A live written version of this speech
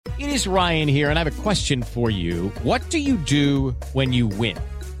It is Ryan here, and I have a question for you. What do you do when you win?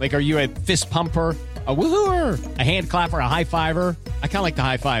 Like, are you a fist pumper, a woohooer, a hand clapper, a high fiver? I kind of like the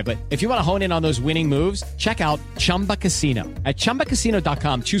high five, but if you want to hone in on those winning moves, check out Chumba Casino. At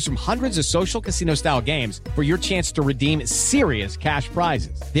ChumbaCasino.com, choose from hundreds of social casino-style games for your chance to redeem serious cash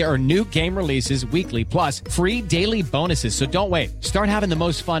prizes. There are new game releases weekly, plus free daily bonuses. So don't wait. Start having the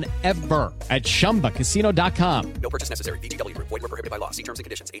most fun ever at ChumbaCasino.com. No purchase necessary. VGW. Void where prohibited by law. See terms and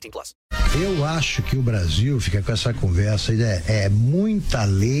conditions. 18+. Eu acho que o Brasil fica com essa conversa, é muita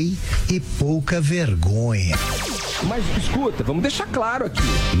lei e pouca vergonha. Mas escuta, vamos deixar claro aqui.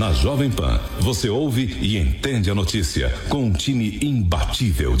 Na Jovem Pan, você ouve e entende a notícia com um time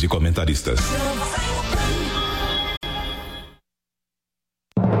imbatível de comentaristas.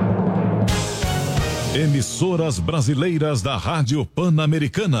 Emissoras brasileiras da Rádio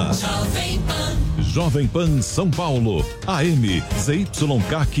Pan-Americana. Jovem Pan São Paulo, AM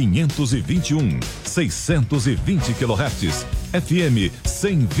ZYK 521, 620 kHz, FM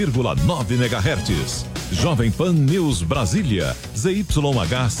 100,9 MHz. Jovem Pan News Brasília,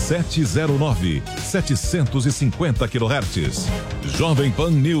 ZYH 709, 750 kHz. Jovem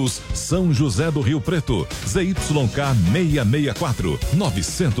Pan News São José do Rio Preto, ZYK 664,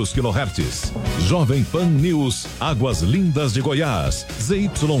 900 kHz. Jovem Pan News Águas Lindas de Goiás,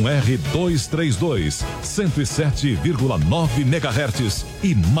 ZYR 232, 107,9 MHz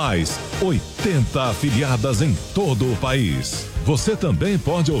e mais 80 afiliadas em todo o país. Você também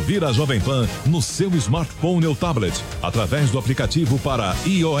pode ouvir a Jovem Pan no seu smartphone ou tablet, através do aplicativo para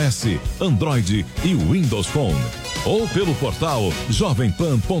iOS, Android e Windows Phone. Ou pelo portal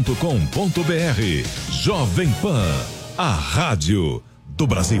jovempan.com.br. Jovem Pan, a rádio do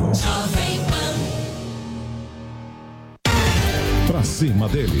Brasil. Pra cima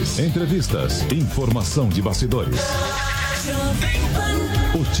deles, entrevistas, informação de bastidores.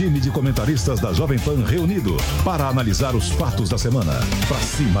 O time de comentaristas da Jovem Pan reunido para analisar os fatos da semana. Pra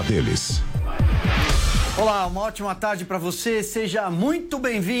cima deles. Olá, uma ótima tarde para você, seja muito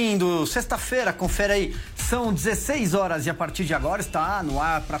bem-vindo. Sexta-feira, confere aí, são 16 horas e a partir de agora está no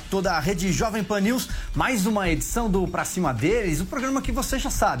ar para toda a rede Jovem Pan News, mais uma edição do Pra Cima Deles, o programa que você já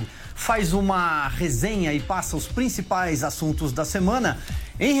sabe, faz uma resenha e passa os principais assuntos da semana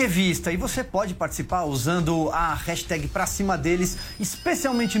em revista, e você pode participar usando a hashtag Pra Cima Deles,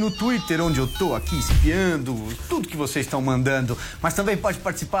 especialmente no Twitter, onde eu tô aqui espiando tudo que vocês estão mandando, mas também pode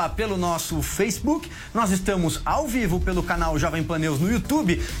participar pelo nosso Facebook. Nós estamos ao vivo pelo canal Jovem Pan News no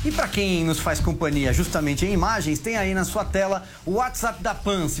YouTube, e para quem nos faz companhia justamente em imagens, tem aí na sua tela o WhatsApp da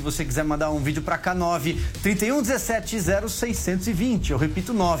Pan, se você quiser mandar um vídeo para cá, 9-3117-0620, eu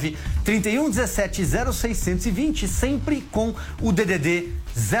repito, 9-3117-0620, sempre com o DDD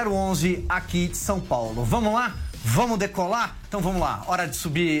 011 aqui de São Paulo. Vamos lá? Vamos decolar? Então vamos lá, hora de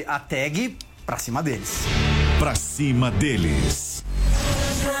subir a tag Pra Cima Deles. Pra Cima Deles.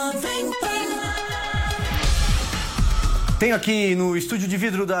 Tenho aqui no estúdio de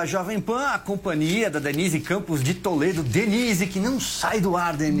vidro da Jovem Pan a companhia da Denise Campos de Toledo. Denise, que não sai do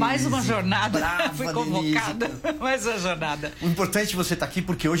ar, Denise. Mais uma jornada. Brava, fui convocada. Mais uma jornada. O importante é você estar aqui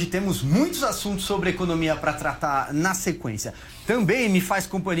porque hoje temos muitos assuntos sobre economia para tratar na sequência. Também me faz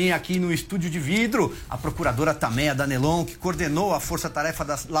companhia aqui no estúdio de vidro a procuradora Tameia Danelon, que coordenou a força-tarefa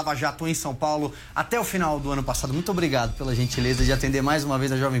da Lava Jato em São Paulo até o final do ano passado. Muito obrigado pela gentileza de atender mais uma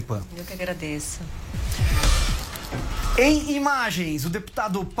vez a Jovem Pan. Eu que agradeço. Em imagens, o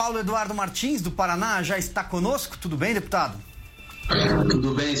deputado Paulo Eduardo Martins, do Paraná, já está conosco. Tudo bem, deputado?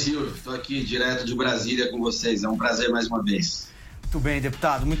 Tudo bem, Silvio. Estou aqui direto de Brasília com vocês. É um prazer mais uma vez. Muito bem,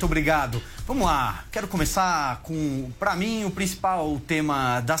 deputado. Muito obrigado. Vamos lá. Quero começar com, para mim, o principal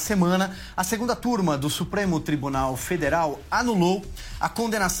tema da semana. A segunda turma do Supremo Tribunal Federal anulou a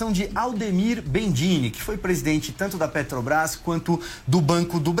condenação de Aldemir Bendini, que foi presidente tanto da Petrobras quanto do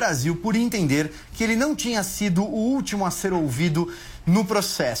Banco do Brasil, por entender que ele não tinha sido o último a ser ouvido no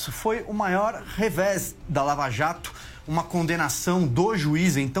processo. Foi o maior revés da Lava Jato, uma condenação do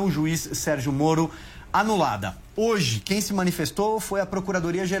juiz, então juiz Sérgio Moro, anulada. Hoje, quem se manifestou foi a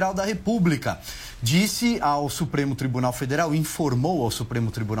Procuradoria-Geral da República. Disse ao Supremo Tribunal Federal, informou ao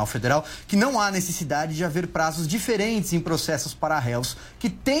Supremo Tribunal Federal que não há necessidade de haver prazos diferentes em processos para réus que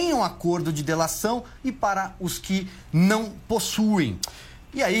tenham acordo de delação e para os que não possuem.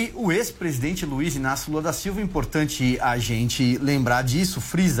 E aí, o ex-presidente Luiz Inácio Lula da Silva, importante a gente lembrar disso,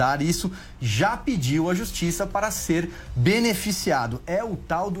 frisar isso, já pediu à Justiça para ser beneficiado. É o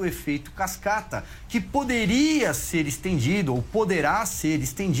tal do efeito cascata, que poderia ser estendido ou poderá ser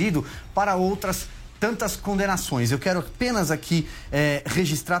estendido para outras tantas condenações. Eu quero apenas aqui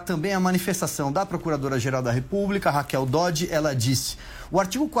registrar também a manifestação da Procuradora-Geral da República, Raquel Dodge. Ela disse: o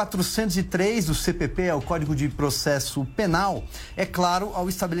artigo 403 do CPP, é o Código de Processo Penal, é claro ao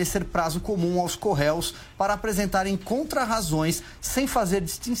estabelecer prazo comum aos corréus para apresentarem contrarrazões sem fazer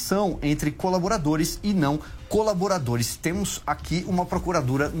distinção entre colaboradores e não colaboradores. Temos aqui uma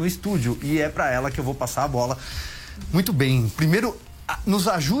procuradora no estúdio e é para ela que eu vou passar a bola. Muito bem. Primeiro, nos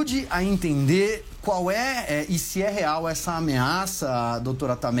ajude a entender qual e se é real essa ameaça,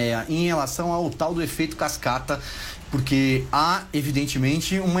 doutora Tameia, em relação ao tal do efeito cascata, porque há,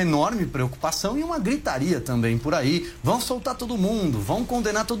 evidentemente, uma enorme preocupação e uma gritaria também por aí. Vão soltar todo mundo, vão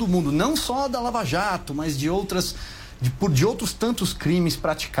condenar todo mundo, não só da Lava Jato, mas de outros tantos crimes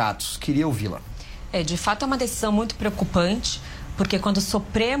praticados. Queria ouvi-la. De fato, é uma decisão muito preocupante, porque quando o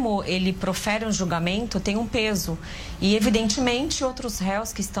Supremo ele profere um julgamento, tem um peso. E, evidentemente, outros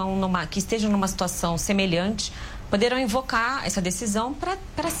réus que estejam numa situação semelhante poderão invocar essa decisão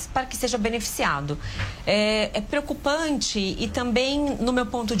para que seja beneficiado. É preocupante e também, no meu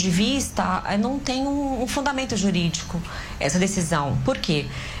ponto de vista, não tem um fundamento jurídico essa decisão. Por quê?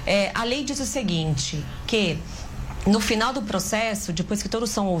 A lei diz o seguinte, que no final do processo, depois que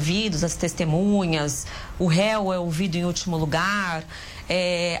todos são ouvidos, as testemunhas, o réu é ouvido em último lugar,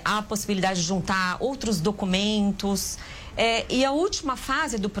 há a possibilidade de juntar outros documentos. E a última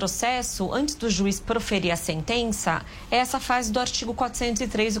fase do processo, antes do juiz proferir a sentença, é essa fase do artigo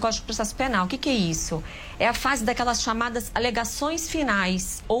 403 do Código de Processo Penal. O que é isso? É a fase daquelas chamadas alegações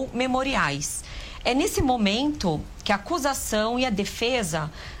finais ou memoriais. É nesse momento que a acusação e a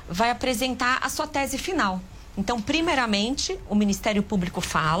defesa vai apresentar a sua tese final. Então, primeiramente, o Ministério Público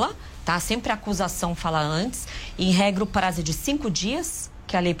fala, tá? Sempre a acusação fala antes, e em regra o prazo é de 5 dias,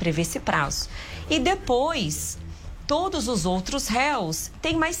 que a lei prevê esse prazo. E depois, todos os outros réus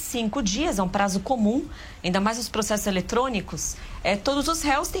têm mais 5 dias, é um prazo comum, ainda mais os processos eletrônicos, todos os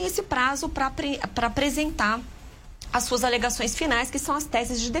réus têm esse prazo para apresentar as suas alegações finais, que são as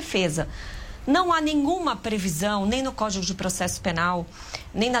teses de defesa. Não há nenhuma previsão, nem no Código de Processo Penal,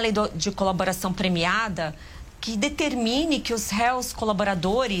 nem na Lei de Colaboração Premiada, que determine que os réus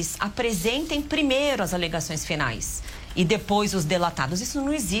colaboradores apresentem primeiro as alegações finais e depois os delatados. Isso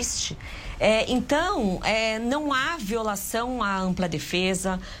não existe. Então, não há violação à ampla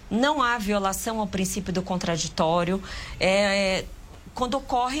defesa, não há violação ao princípio do contraditório, quando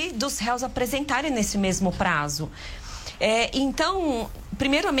ocorre dos réus apresentarem nesse mesmo prazo. Então,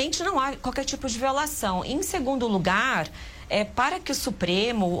 primeiramente, não há qualquer tipo de violação. Em segundo lugar, para que o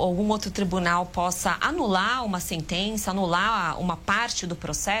Supremo ou algum outro tribunal possa anular uma sentença, anular uma parte do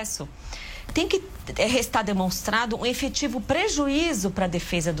processo, tem que restar demonstrado um efetivo prejuízo para a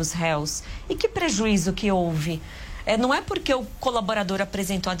defesa dos réus. E que prejuízo que houve? Não é porque o colaborador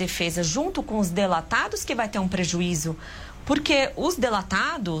apresentou a defesa junto com os delatados que vai ter um prejuízo, porque os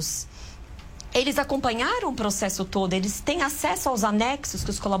delatados, eles acompanharam o processo todo, eles têm acesso aos anexos que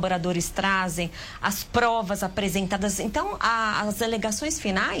os colaboradores trazem, as provas apresentadas. Então, as alegações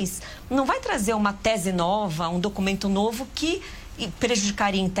finais não vai trazer uma tese nova, um documento novo que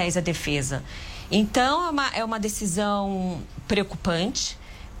prejudicaria em tese a defesa. Então, é uma decisão preocupante,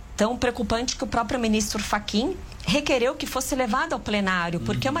 tão preocupante que o próprio ministro Fachin requereu que fosse levado ao plenário,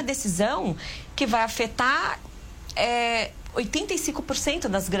 porque é uma decisão que vai afetar 85%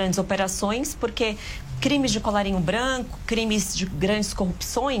 das grandes operações, porque crimes de colarinho branco, crimes de grandes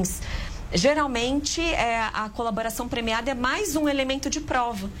corrupções, geralmente a colaboração premiada é mais um elemento de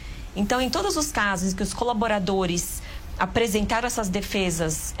prova. Então, em todos os casos em que os colaboradores apresentaram essas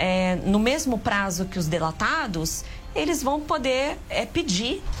defesas no mesmo prazo que os delatados, eles vão poder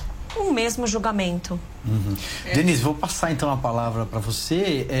pedir um mesmo julgamento. Denise, vou passar então a palavra para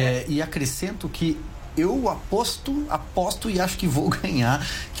você e acrescento que eu aposto e acho que vou ganhar,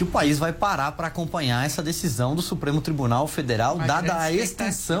 que o país vai parar para acompanhar essa decisão do Supremo Tribunal Federal, dada a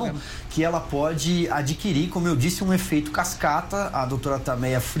extensão que ela pode adquirir, como eu disse, um efeito cascata. A doutora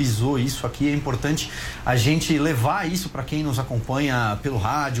Tameia frisou isso aqui, é importante a gente levar isso para quem nos acompanha pelo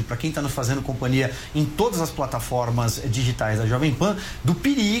rádio, para quem está nos fazendo companhia em todas as plataformas digitais da Jovem Pan, do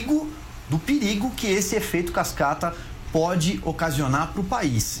perigo que esse efeito cascata pode ocasionar para o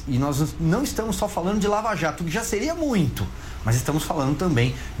país. E nós não estamos só falando de Lava Jato, que já seria muito, mas estamos falando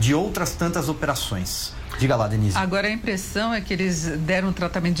também de outras tantas operações. Diga lá, Denise. Agora, a impressão é que eles deram um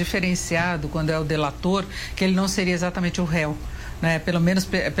tratamento diferenciado quando é o delator, que ele não seria exatamente o réu. Né? Pelo menos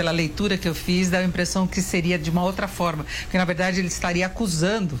pela leitura que eu fiz, dá a impressão que seria de uma outra forma, porque na verdade ele estaria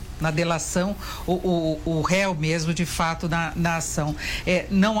acusando na delação o réu mesmo, de fato, na ação.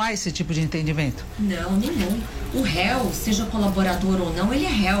 Não há esse tipo de entendimento? Não, nenhum. O réu, seja colaborador ou não, ele é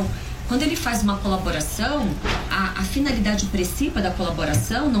réu. quando ele faz uma colaboração, a finalidade principal da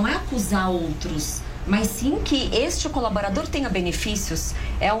colaboração não é acusar outros, mas sim que este colaborador tenha benefícios.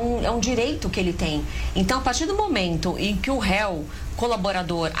 É um direito que ele tem. Então, a partir do momento em que o réu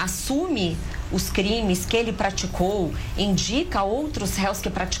colaborador assume os crimes que ele praticou, indica outros réus que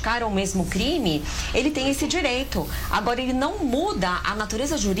praticaram o mesmo crime, ele tem esse direito. Agora, ele não muda a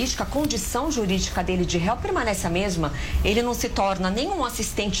natureza jurídica, a condição jurídica dele de réu permanece a mesma. Ele não se torna nem um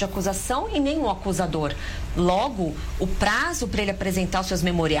assistente de acusação e nem um acusador. Logo, o prazo para ele apresentar os seus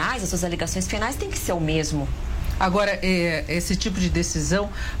memoriais, as suas alegações finais, tem que ser o mesmo. Agora, esse tipo de decisão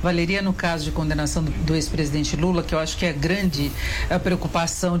valeria no caso de condenação do ex-presidente Lula, que eu acho que a grande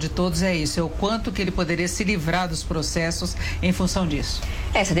preocupação de todos é isso, é o quanto que ele poderia se livrar dos processos em função disso.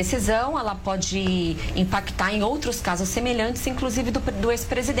 Essa decisão, ela pode impactar em outros casos semelhantes, inclusive do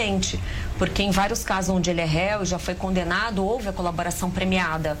ex-presidente, porque em vários casos onde ele é réu e já foi condenado, houve a colaboração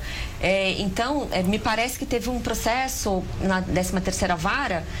premiada. Então, me parece que teve um processo na 13ª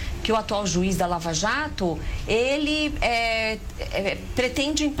Vara, que o atual juiz da Lava Jato, ele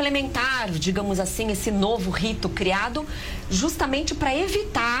pretende implementar, digamos assim, esse novo rito criado justamente para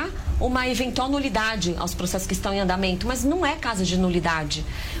evitar uma eventual nulidade aos processos que estão em andamento, mas não é caso de nulidade,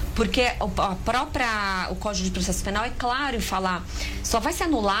 porque o Código de Processo Penal é claro em falar, só vai ser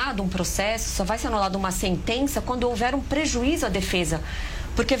anulado um processo, só vai ser anulada uma sentença quando houver um prejuízo à defesa,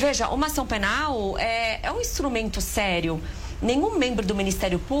 porque veja, uma ação penal é um instrumento sério. Nenhum membro do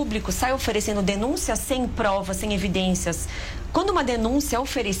Ministério Público sai oferecendo denúncia sem provas, sem evidências. Quando uma denúncia é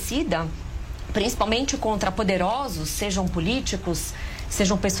oferecida, principalmente contra poderosos, sejam políticos,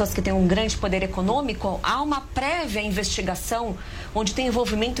 sejam pessoas que têm um grande poder econômico, há uma prévia investigação onde tem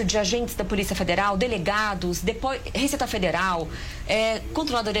envolvimento de agentes da Polícia Federal, delegados, depois Receita Federal,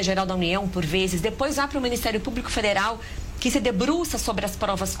 Controladoria Geral da União, por vezes, depois vai para o Ministério Público Federal, que se debruça sobre as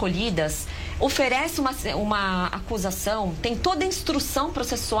provas colhidas, oferece uma acusação, tem toda a instrução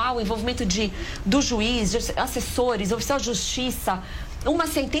processual, envolvimento do juiz, de assessores, oficial de justiça, uma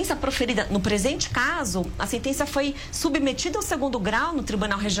sentença proferida. No presente caso, a sentença foi submetida ao 2º grau no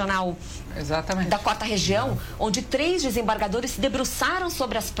Tribunal Regional da 4ª Região, onde 3 desembargadores se debruçaram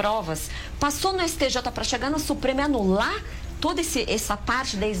sobre as provas, passou no STJ para chegar no Supremo e anular toda essa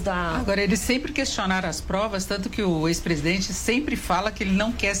parte desde a... Agora, eles sempre questionaram as provas, tanto que o ex-presidente sempre fala que ele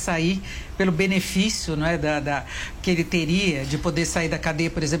não quer sair pelo benefício, não é, que ele teria de poder sair da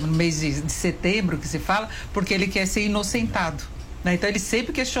cadeia, por exemplo, no mês de setembro, que se fala, porque ele quer ser inocentado, né? Então, ele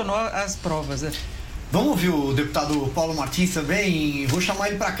sempre questionou as provas, né? Vamos ouvir o deputado Paulo Martins também. Vou chamar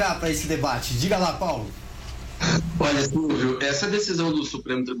ele para cá, para esse debate. Diga lá, Paulo. Olha, Silvio, essa decisão do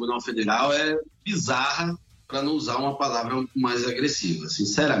Supremo Tribunal Federal é bizarra, para não usar uma palavra mais agressiva.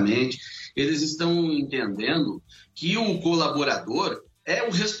 Sinceramente, eles estão entendendo que o colaborador é o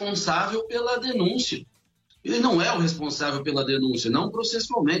responsável pela denúncia. Ele não é o responsável pela denúncia, não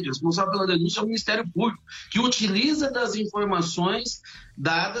processualmente. O responsável pela denúncia é o Ministério Público, que utiliza das informações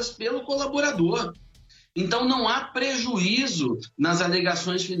dadas pelo colaborador. Então, não há prejuízo nas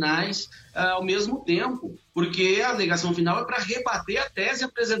alegações finais ao mesmo tempo, porque a alegação final é para rebater a tese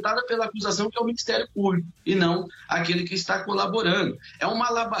apresentada pela acusação, que é o Ministério Público, e não aquele que está colaborando. É um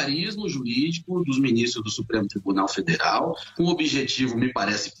malabarismo jurídico dos ministros do Supremo Tribunal Federal, com o objetivo, me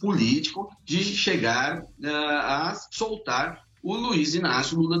parece, político, de chegar a soltar o Luiz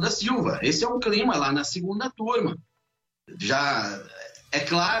Inácio Lula da Silva. Esse é um clima lá na 2ª turma. É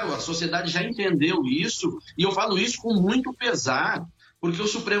claro, a sociedade já entendeu isso, e eu falo isso com muito pesar, porque o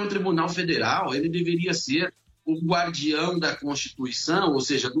Supremo Tribunal Federal, ele deveria ser o guardião da Constituição, ou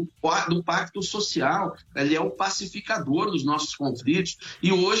seja, do pacto social. Ele é o pacificador dos nossos conflitos,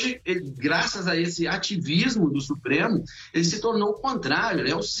 e hoje, graças a esse ativismo do Supremo, ele se tornou o contrário,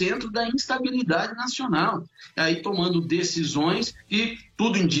 ele é o centro da instabilidade nacional, aí tomando decisões que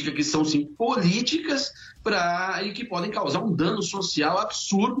tudo indica que são, sim, políticas, e que podem causar um dano social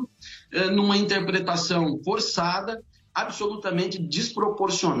absurdo, numa interpretação forçada, absolutamente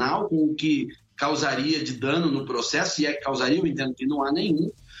desproporcional com o que causaria de dano no processo, se é que causaria, eu entendo que não há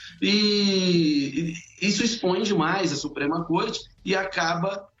nenhum, e isso expõe demais a Suprema Corte e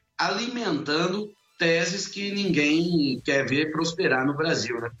acaba alimentando teses que ninguém quer ver prosperar no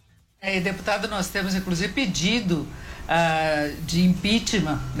Brasil, né? Deputado, nós temos inclusive pedido de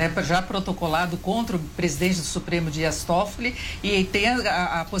impeachment, né, já protocolado contra o presidente do Supremo, Dias Toffoli, e tem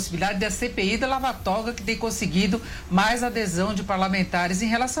a possibilidade da CPI da Lava Toga, que tem conseguido mais adesão de parlamentares em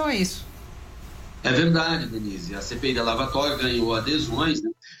relação a isso. É verdade, Denise. A CPI da Lava Toga ganhou adesões, né,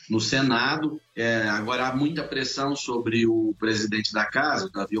 no Senado. Agora há muita pressão sobre o presidente da casa,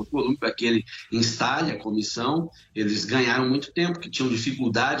 o Davi Alcolumbre, para que ele instale a comissão. Eles ganharam muito tempo, que tinham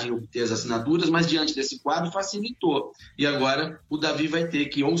dificuldade em obter as assinaturas, mas diante desse quadro facilitou. E agora o Davi vai ter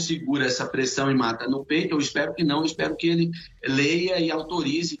que ou segura essa pressão e mata no peito, eu espero que não, eu espero que ele leia e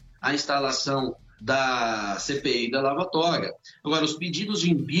autorize a instalação da CPI da Lava Toga. Agora, os pedidos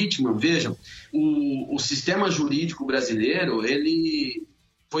de impeachment, vejam, o sistema jurídico brasileiro, ele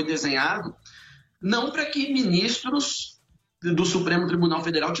foi desenhado não para que ministros do Supremo Tribunal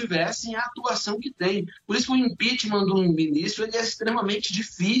Federal tivessem a atuação que tem. Por isso que o impeachment do ministro ele é extremamente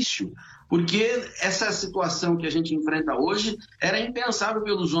difícil, porque essa situação que a gente enfrenta hoje era impensável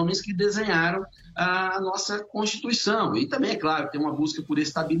pelos homens que desenharam a nossa Constituição. E também, é claro, tem uma busca por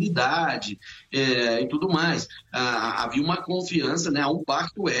estabilidade e tudo mais. Havia uma confiança, né, há um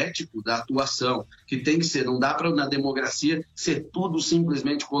pacto ético da atuação, que tem que ser, não dá para na democracia ser tudo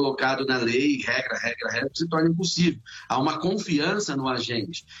simplesmente colocado na lei, regra, que se torna impossível. Há uma confiança no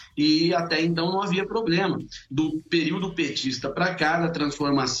agente. E até então não havia problema. Do período petista para cá, da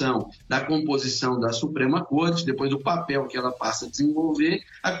transformação da composição da Suprema Corte, depois do papel que ela passa a desenvolver,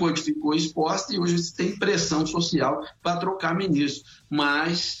 a Corte ficou exposta e hoje se tem pressão social para trocar ministro.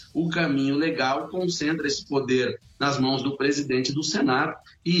 Mas o caminho legal concentra esse poder nas mãos do presidente do Senado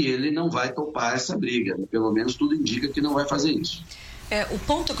e ele não vai topar essa briga. Pelo menos tudo indica que não vai fazer isso. O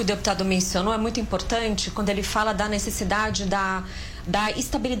ponto que o deputado mencionou é muito importante quando ele fala da necessidade da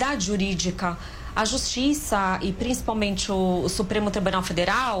estabilidade jurídica. A Justiça e principalmente o Supremo Tribunal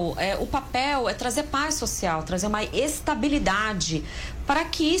Federal, o papel é trazer paz social, trazer uma estabilidade para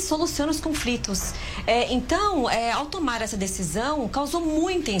que solucione os conflitos. Então, ao tomar essa decisão, causou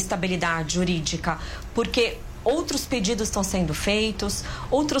muita instabilidade jurídica, porque outros pedidos estão sendo feitos,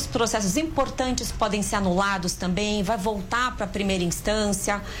 outros processos importantes podem ser anulados também, vai voltar para a primeira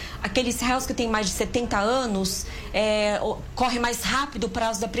instância. Aqueles réus que têm mais de 70 anos, corre mais rápido o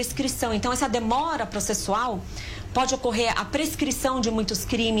prazo da prescrição. Então, essa demora processual pode ocorrer a prescrição de muitos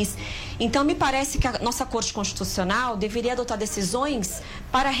crimes. Então, me parece que a nossa Corte Constitucional deveria adotar decisões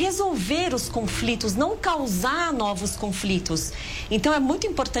para resolver os conflitos, não causar novos conflitos. Então, é muito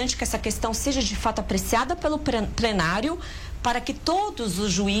importante que essa questão seja de fato apreciada pelo plenário, para que todos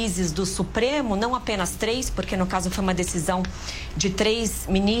os juízes do Supremo, não apenas 3, porque no caso foi uma decisão de 3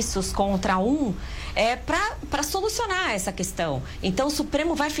 ministros contra 1, para solucionar essa questão. Então, o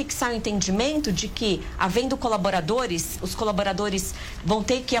Supremo vai fixar o entendimento de que, havendo colaboradores, os colaboradores vão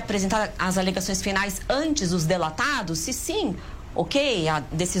ter que apresentar as alegações finais antes dos delatados, se sim, ok, as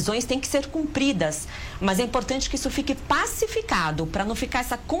decisões têm que ser cumpridas, mas é importante que isso fique pacificado, para não ficar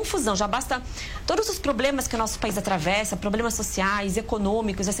essa confusão. Já basta todos os problemas que o nosso país atravessa, problemas sociais,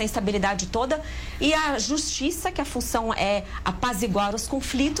 econômicos, essa instabilidade toda, e a justiça, que a função é apaziguar os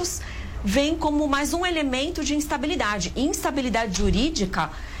conflitos, vem como mais um elemento de instabilidade. Instabilidade jurídica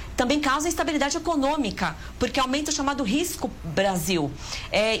também causa instabilidade econômica, porque aumenta o chamado risco Brasil.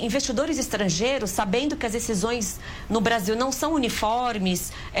 Investidores estrangeiros, sabendo que as decisões no Brasil não são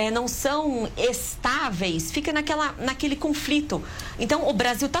uniformes, não são estáveis, fica naquele conflito. Então, o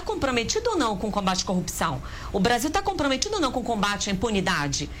Brasil está comprometido ou não com o combate à corrupção? O Brasil está comprometido ou não com o combate à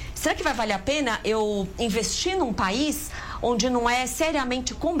impunidade? Será que vai valer a pena eu investir num país onde não é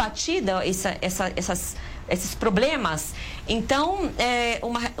seriamente combatida esses problemas? Então,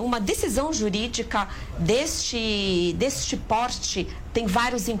 uma decisão jurídica deste porte tem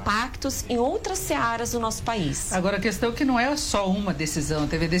vários impactos em outras searas do nosso país. Agora, a questão é que não é só uma decisão.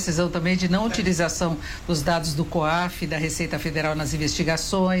 Teve decisão também de não utilização dos dados do COAF, da Receita Federal nas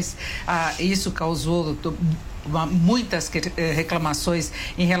investigações. Isso causou muitas reclamações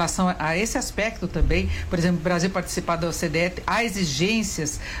em relação a esse aspecto também. Por exemplo, o Brasil participar da OCDE, há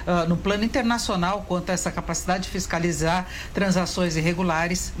exigências no plano internacional quanto a essa capacidade de fiscalizar transações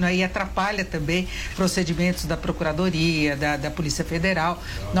irregulares, né, e atrapalha também procedimentos da Procuradoria, da Polícia Federal.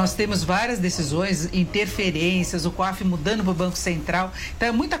 Nós temos várias decisões, interferências, o COAF mudando para o Banco Central. Então,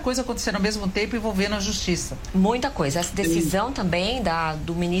 é muita coisa acontecendo ao mesmo tempo envolvendo a Justiça. Muita coisa. Essa decisão também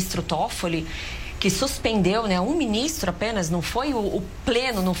do ministro Toffoli, que suspendeu, né, um ministro apenas, não foi o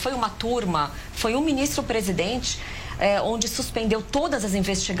pleno, não foi uma turma, foi um ministro-presidente, onde suspendeu todas as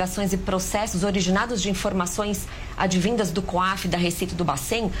investigações e processos originados de informações advindas do COAF, da Receita e do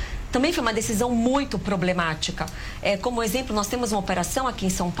Bacen. Também foi uma decisão muito problemática. Como exemplo, nós temos uma operação aqui em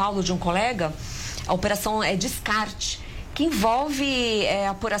São Paulo de um colega, a operação Descarte, que envolve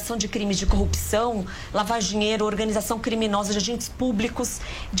apuração de crimes de corrupção, lavagem de dinheiro, organização criminosa de agentes públicos,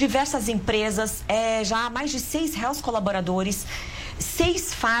 diversas empresas, já há mais de 6 réus colaboradores.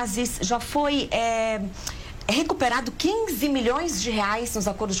 6 fases, já foi recuperado 15 milhões de reais nos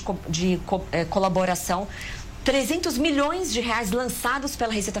acordos de colaboração, 300 milhões de reais lançados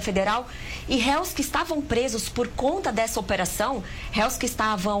pela Receita Federal, e réus que estavam presos por conta dessa operação, réus que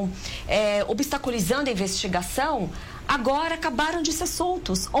estavam obstaculizando a investigação, agora acabaram de ser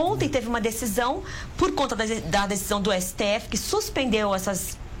soltos. Ontem teve uma decisão, por conta da decisão do STF, que suspendeu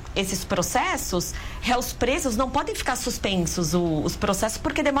esses processos. Réus presos não podem ficar suspensos os processos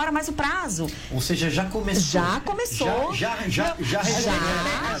porque demora mais o prazo. Ou seja, já começou. Já começou.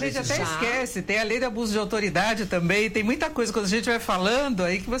 A gente até esquece, tem a lei de abuso de autoridade também, tem muita coisa quando a gente vai falando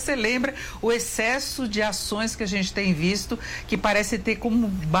aí que você lembra o excesso de ações que a gente tem visto, que parece ter como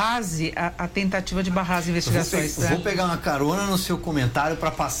base a tentativa de barrar as investigações. Vou pegar uma carona no seu comentário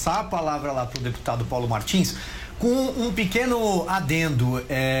para passar a palavra lá para o deputado Paulo Martins, com um pequeno adendo.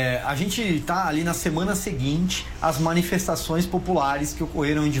 A gente está ali na semana seguinte às manifestações populares que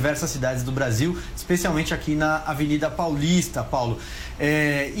ocorreram em diversas cidades do Brasil, especialmente aqui na Avenida Paulista, Paulo.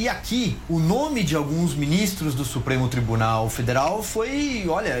 E aqui, o nome de alguns ministros do Supremo Tribunal Federal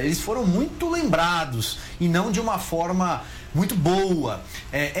eles foram muito lembrados, e não de uma forma muito boa.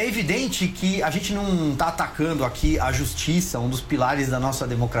 É evidente que a gente não está atacando aqui a justiça, um dos pilares da nossa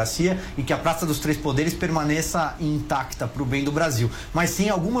democracia, e que a Praça dos Três Poderes permaneça intacta para o bem do Brasil, mas sim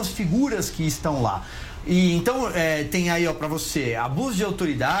algumas figuras que estão lá. E então tem aí para você abuso de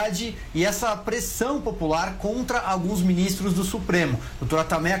autoridade e essa pressão popular contra alguns ministros do Supremo. A doutora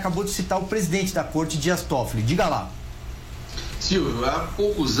Tamé acabou de citar o presidente da Corte, Dias Toffoli. Diga lá. Silvio, há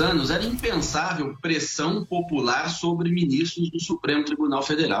poucos anos era impensável pressão popular sobre ministros do Supremo Tribunal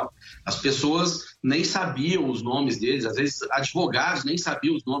Federal. As pessoas nem sabiam os nomes deles, às vezes advogados nem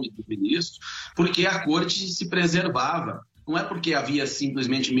sabiam os nomes dos ministros, porque a Corte se preservava. Não é porque havia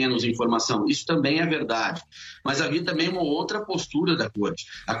simplesmente menos informação, isso também é verdade, mas havia também uma outra postura da Corte.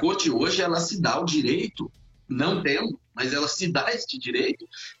 A Corte hoje ela se dá o direito, não tendo, mas ela se dá este direito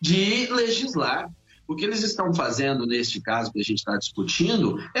de legislar. O que eles estão fazendo neste caso que a gente está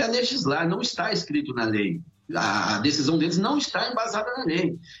discutindo é legislar, não está escrito na lei. A decisão deles não está embasada na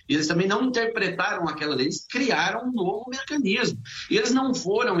lei. Eles também não interpretaram aquela lei, eles criaram um novo mecanismo. E eles não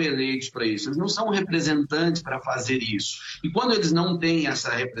foram eleitos para isso, eles não são representantes para fazer isso. E quando eles não têm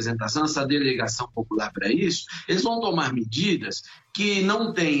essa representação, essa delegação popular para isso, eles vão tomar medidas que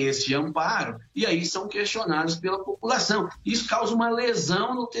não têm esse amparo e aí são questionados pela população. Isso causa uma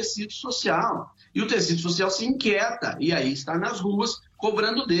lesão no tecido social. E o tecido social se inquieta e aí está nas ruas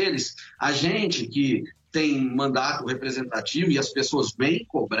cobrando deles. A gente que tem mandato representativo e as pessoas vêm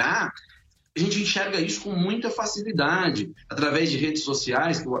cobrar, a gente enxerga isso com muita facilidade. Através de redes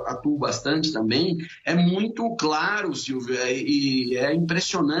sociais, que eu atuo bastante também, é muito claro, Silvio, e é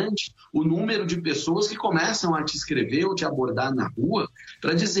impressionante o número de pessoas que começam a te escrever ou te abordar na rua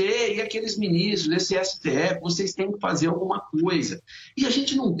para dizer, e aqueles ministros, esse STF, vocês têm que fazer alguma coisa. E a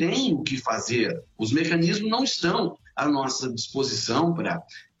gente não tem o que fazer. Os mecanismos não estão à nossa disposição para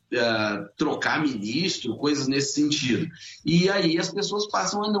trocar ministro, coisas nesse sentido. E aí as pessoas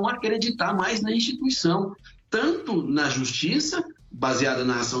passam a não acreditar mais na instituição, tanto na justiça, baseada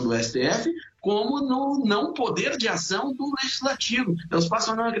na ação do STF, como no não poder de ação do legislativo. Elas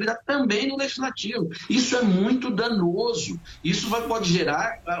passam a não acreditar também no legislativo. Isso é muito danoso. Isso pode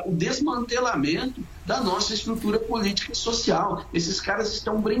gerar o desmantelamento da nossa estrutura política e social. Esses caras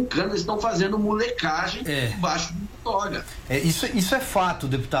estão brincando, eles estão fazendo molecagem debaixo do toga. Isso é fato,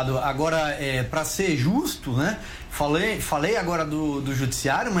 deputado. Agora, para ser justo, né? Falei agora do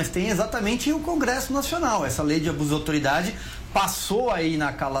Judiciário, mas tem exatamente o Congresso Nacional. Essa lei de abuso de autoridade passou aí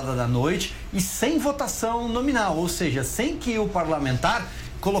na calada da noite e sem votação nominal, ou seja, sem que o parlamentar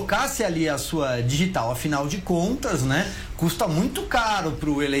colocasse ali a sua digital. Afinal de contas, né, custa muito caro para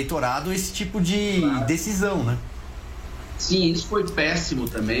o eleitorado esse tipo de decisão, né? Sim, isso foi péssimo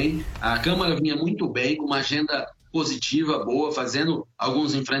também. A Câmara vinha muito bem, com uma agenda positiva, boa, fazendo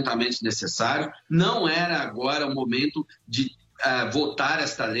alguns enfrentamentos necessários. Não era agora o momento de votar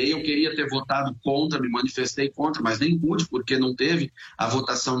esta lei. Eu queria ter votado contra, me manifestei contra, mas nem pude, porque não teve a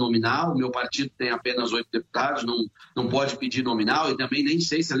votação nominal. O meu partido tem apenas 8 deputados, não pode pedir nominal, e também nem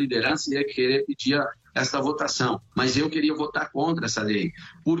sei se a liderança ia querer pedir esta votação. Mas eu queria votar contra essa lei,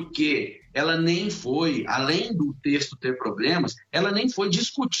 porque ela nem foi, além do texto ter problemas, ela nem foi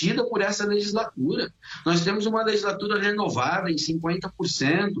discutida por essa legislatura. Nós temos uma legislatura renovada em 50%,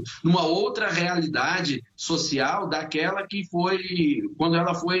 numa outra realidade social daquela que foi, quando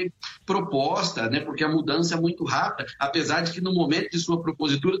ela foi proposta, né? Porque a mudança é muito rápida, apesar de que no momento de sua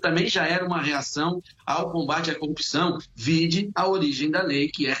propositura também já era uma reação ao combate à corrupção, vide a origem da lei,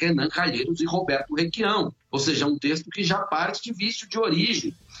 que é Renan Calheiros e Roberto Requião, ou seja, um texto que já parte de vício de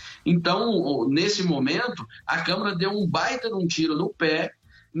origem. Então, nesse momento, a Câmara deu um baita de um tiro no pé,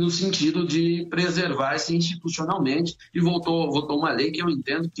 no sentido de preservar-se institucionalmente, e votou uma lei que eu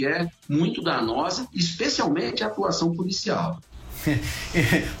entendo que é muito danosa, especialmente a atuação policial.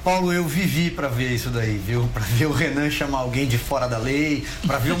 Paulo, eu vivi para ver isso daí, viu? Para ver o Renan chamar alguém de fora da lei,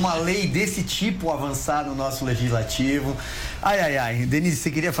 para ver uma lei desse tipo avançar no nosso legislativo. Ai. Denise,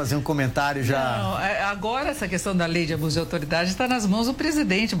 você queria fazer um comentário já? Não, agora essa questão da lei de abuso de autoridade está nas mãos do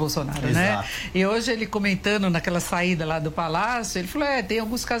presidente Bolsonaro, Exato. né? E hoje ele comentando naquela saída lá do Palácio, ele falou, tem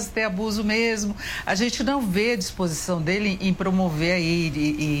alguns casos que tem abuso mesmo. A gente não vê a disposição dele em promover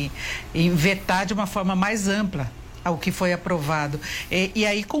aí, em vetar de uma forma mais ampla ao que foi aprovado. E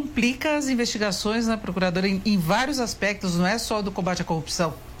aí complica as investigações na Procuradora em vários aspectos, não é só do combate à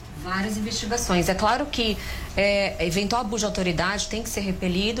corrupção. Várias investigações. É claro que eventual abuso de autoridade tem que ser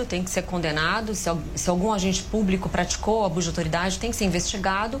repelido, tem que ser condenado. Se algum agente público praticou abuso de autoridade, tem que ser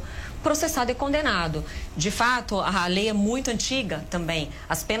investigado, processado e condenado. De fato, a lei é muito antiga também.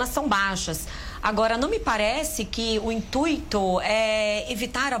 As penas são baixas. Agora, não me parece que o intuito é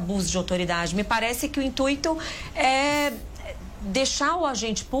evitar abuso de autoridade. Me parece que o intuito é deixar o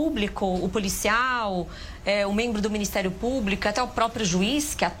agente público, o policial, o membro do Ministério Público, até o próprio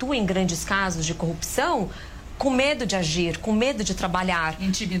juiz, que atua em grandes casos de corrupção, com medo de agir, com medo de trabalhar.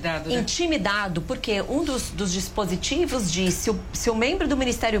 Intimidado, né? Intimidado, porque um dos dispositivos diz, se o membro do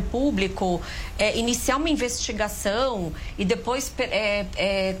Ministério Público iniciar uma investigação e depois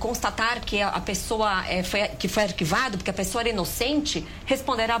constatar que a pessoa foi arquivado, porque a pessoa era inocente,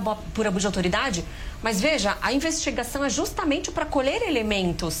 responderá por abuso de autoridade. Mas veja, a investigação é justamente para colher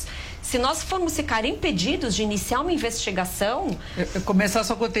elementos. Se nós formos ficar impedidos de iniciar uma investigação... Começar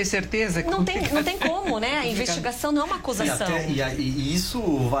só quando ter certeza? Não tem como, né? A investigação não é uma acusação. E isso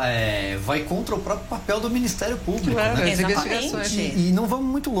vai contra o próprio papel do Ministério Público. Claro, né? Exatamente. E não vamos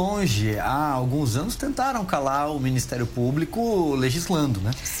muito longe. Há alguns anos tentaram calar o Ministério Público legislando,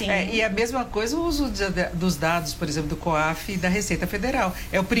 né? Sim. E a mesma coisa o uso dos dados, por exemplo, do COAF e da Receita Federal.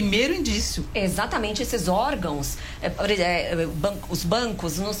 É o primeiro indício. Exatamente. Esses órgãos, os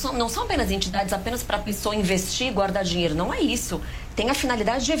bancos, não são apenas entidades apenas para a pessoa investir e guardar dinheiro. Não é isso. Tem a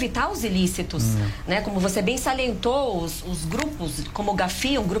finalidade de evitar os ilícitos. Né? Como você bem salientou, os grupos, como o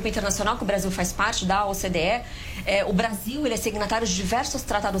GAFI, um grupo internacional que o Brasil faz parte da OCDE, o Brasil ele é signatário de diversos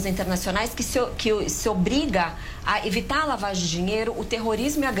tratados internacionais que se obriga a evitar a lavagem de dinheiro, o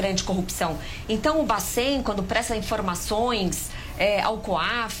terrorismo e a grande corrupção. Então, o Bacen, quando presta informações ao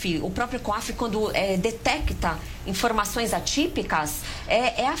COAF, o próprio COAF, quando detecta informações atípicas,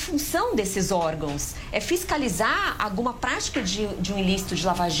 é a função desses órgãos, é fiscalizar alguma prática de um ilícito de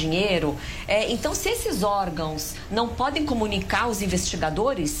lavagem de dinheiro. Então, se esses órgãos não podem comunicar aos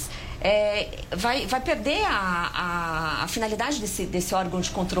investigadores, vai perder a finalidade desse órgão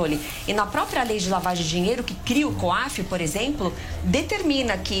de controle. E na própria lei de lavagem de dinheiro, que cria o COAF, por exemplo,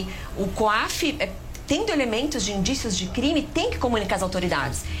 determina que o COAF, tendo elementos de indícios de crime, tem que comunicar às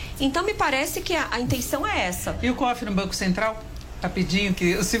autoridades. Então, me parece que a intenção é essa. E o COAF no Banco Central? Rapidinho,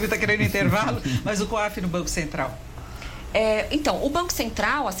 que o Silvio está querendo intervalo, mas o COAF no Banco Central? Então, o Banco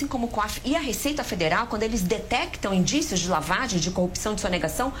Central, assim como o COAF e a Receita Federal, quando eles detectam indícios de lavagem, de corrupção, de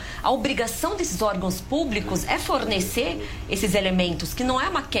sonegação, a obrigação desses órgãos públicos é fornecer esses elementos, que não é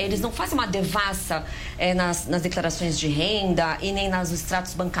eles não fazem uma devassa nas declarações de renda e nem nos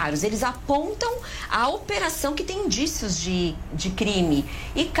extratos bancários. Eles apontam a operação que tem indícios de crime.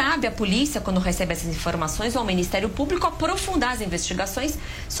 E cabe à polícia, quando recebe essas informações, ou ao Ministério Público, aprofundar as investigações,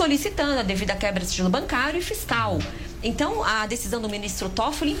 solicitando a devida quebra de sigilo bancário e fiscal. Então, a decisão do ministro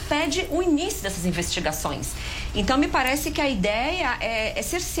Toffoli impede o início dessas investigações. Então, me parece que a ideia é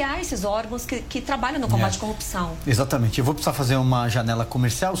cercear esses órgãos que trabalham no combate à corrupção. Exatamente. Eu vou precisar fazer uma janela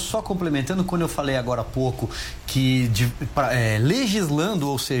comercial, só complementando quando eu falei agora há pouco que legislando,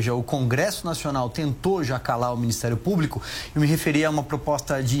 ou seja, o Congresso Nacional tentou já calar o Ministério Público, eu me referi a uma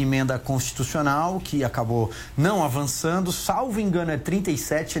proposta de emenda constitucional que acabou não avançando, salvo engano é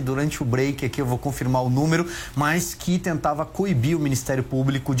 37, durante o break aqui eu vou confirmar o número, mas que tentava coibir o Ministério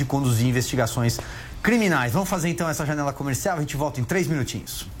Público de conduzir investigações criminais. Vamos fazer então essa janela comercial, a gente volta em 3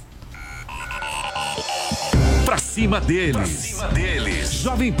 minutinhos. Pra cima deles.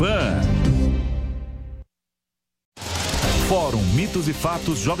 Jovem Pan. Fórum Mitos e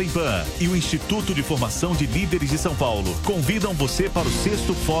Fatos Jovem Pan e o Instituto de Formação de Líderes de São Paulo convidam você para o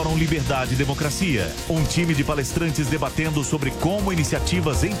 6º Fórum Liberdade e Democracia. Um time de palestrantes debatendo sobre como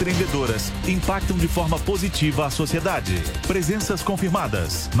iniciativas empreendedoras impactam de forma positiva a sociedade. Presenças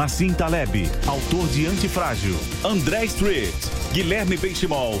confirmadas: Nassim Taleb, autor de Antifrágil, André Street, Guilherme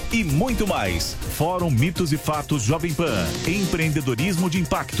Benchimol e muito mais. Fórum Mitos e Fatos Jovem Pan. Empreendedorismo de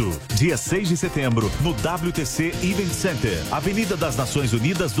impacto. Dia 6 de setembro, no WTC Event Center, Avenida das Nações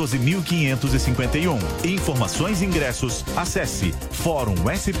Unidas, 12.551. Informações e ingressos, acesse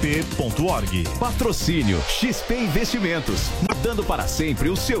forumsp.org. Patrocínio XP Investimentos, mudando para sempre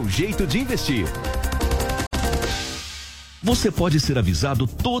o seu jeito de investir. Você pode ser avisado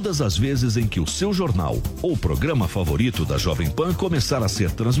todas as vezes em que o seu jornal ou programa favorito da Jovem Pan começar a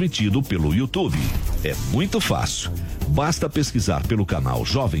ser transmitido pelo YouTube. É muito fácil. Basta pesquisar pelo canal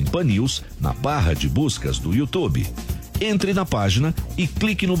Jovem Pan News na barra de buscas do YouTube. Entre na página e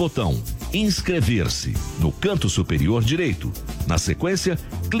clique no botão Inscrever-se no canto superior direito. Na sequência,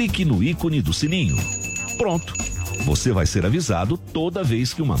 clique no ícone do sininho. Pronto! Você vai ser avisado toda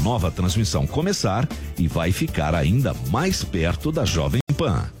vez que uma nova transmissão começar e vai ficar ainda mais perto da Jovem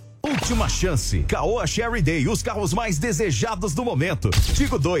Pan. Última chance. Caoa Sherry Day, os carros mais desejados do momento.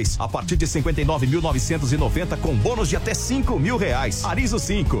 Tigo 2, a partir de 59.990 com bônus de até R$5.000. Arizo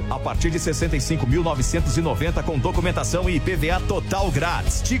 5, a partir de 65.990 com documentação e IPVA total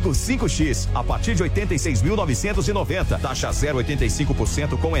grátis. Tigo 5X, a partir de 86.990. Taxa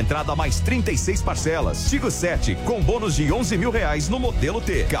 0,85% com entrada mais 36 parcelas. Tigo 7, com bônus de R$11.000 no modelo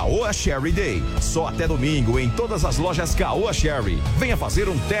T. Caoa Sherry Day. Só até domingo em todas as lojas Caoa Sherry. Venha fazer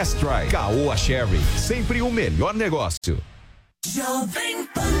um test drive. Caoa Sherry, sempre o melhor negócio. Jovem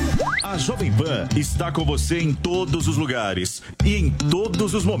Pan. A Jovem Pan está com você em todos os lugares e em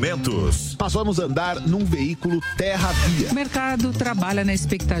todos os momentos. Nós vamos andar num veículo terra-via. O mercado trabalha na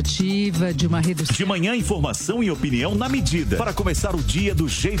expectativa de uma redução. De manhã, informação e opinião na medida para começar o dia do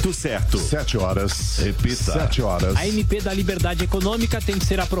jeito certo. 7 horas. Repita. 7 horas. A MP da Liberdade Econômica tem que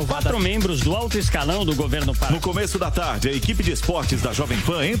ser aprovada. 4 membros do alto escalão do governo Pará. No começo da tarde, a equipe de esportes da Jovem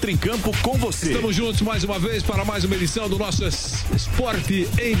Pan entra em campo com você. Estamos juntos mais uma vez para mais uma edição do nosso Esporte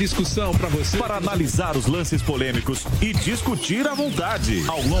em Discussão para você. Para analisar os lances polêmicos e discutir à vontade.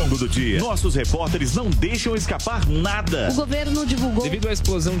 Ao longo do dia, nossos repórteres não deixam escapar nada. O governo divulgou, devido à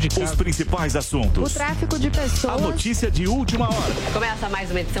explosão de casos, os principais assuntos. O tráfico de pessoas. A notícia de última hora. Começa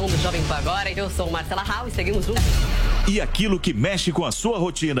mais uma edição do Jovem Pan Agora. Eu sou Marcela Rau e seguimos juntos. E aquilo que mexe com a sua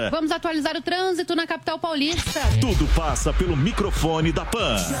rotina. Vamos atualizar o trânsito na capital paulista. Tudo passa pelo microfone da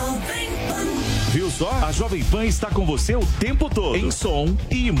Pan. Viu só? A Jovem Pan está com você o tempo todo, em som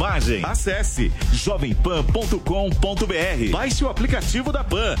e imagem. Acesse jovempan.com.br. Baixe o aplicativo da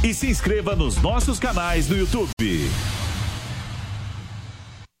Pan e se inscreva nos nossos canais no YouTube.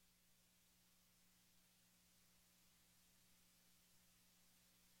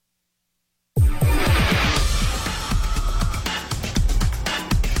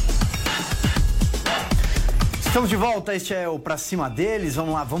 Estamos de volta, este é o Pra Cima deles,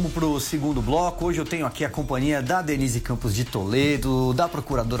 vamos lá, vamos pro segundo bloco. Hoje eu tenho aqui a companhia da Denise Campos de Toledo, da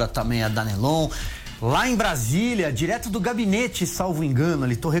procuradora também a Danelon, lá em Brasília, direto do gabinete, salvo engano,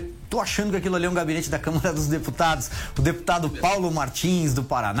 ali, tô achando que aquilo ali é um gabinete da Câmara dos Deputados, o deputado Paulo Martins do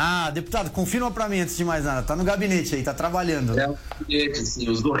Paraná. Deputado, confirma pra mim antes de mais nada, tá no gabinete aí, tá trabalhando. É o gabinete, sim,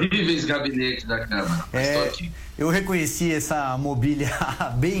 os horríveis gabinetes da Câmara, mas tô aqui. Eu reconheci essa mobília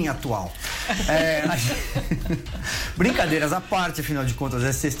bem atual. Brincadeiras à parte, afinal de contas,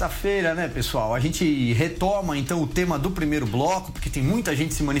 é sexta-feira, né, pessoal? A gente retoma, então, o tema do primeiro bloco, porque tem muita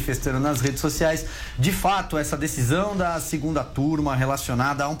gente se manifestando nas redes sociais. De fato, essa decisão da segunda turma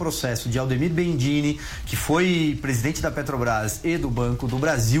relacionada a um processo de Aldemir Bendini, que foi presidente da Petrobras e do Banco do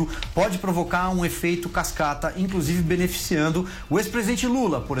Brasil, pode provocar um efeito cascata, inclusive beneficiando o ex-presidente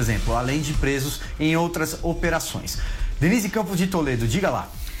Lula, por exemplo, além de presos em outras operações. Denise Campos de Toledo, diga lá.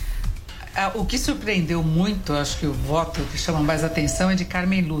 O que surpreendeu muito, acho que o voto que chama mais atenção é de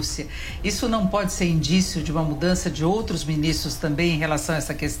Carmen Lúcia. Isso não pode ser indício de uma mudança de outros ministros também em relação a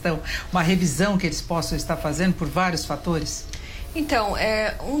essa questão? Uma revisão que eles possam estar fazendo por vários fatores? Então,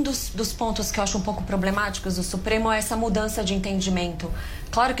 um dos pontos que eu acho um pouco problemáticos do Supremo é essa mudança de entendimento.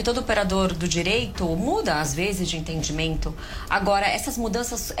 Claro que todo operador do direito muda, às vezes, de entendimento. Agora, essas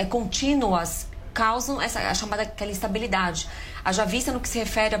mudanças contínuas causam a chamada aquela instabilidade. Haja vista no que se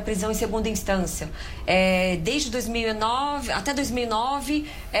refere à prisão em segunda instância. Desde 2009, até 2009,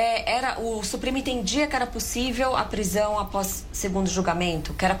 o Supremo entendia que era possível a prisão após segundo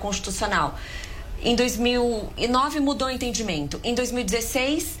julgamento, que era constitucional. Em 2009 mudou o entendimento. Em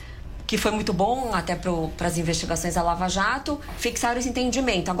 2016, que foi muito bom até para as investigações da Lava Jato, fixaram esse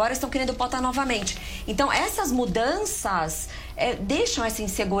entendimento. Agora estão querendo botar novamente. Então, essas mudanças deixam essa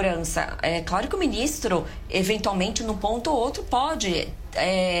insegurança. É claro que o ministro, eventualmente, num ponto ou outro, pode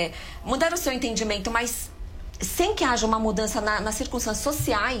mudar o seu entendimento, mas sem que haja uma mudança nas circunstâncias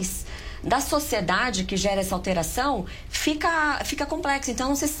sociais da sociedade que gera essa alteração, fica complexo. Então,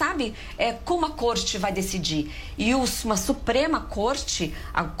 não se sabe como a corte vai decidir. E uma Suprema Corte,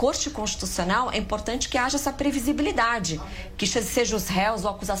 a Corte Constitucional, é importante que haja essa previsibilidade, que seja os réus ou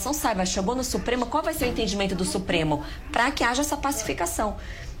a acusação saiba, chegou no Supremo, qual vai ser o entendimento do Supremo, para que haja essa pacificação.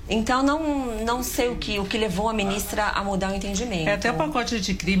 Então, não sei o que levou a ministra a mudar o entendimento. Até o pacote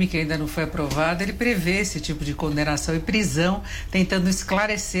de crime que ainda não foi aprovado, ele prevê esse tipo de condenação e prisão, tentando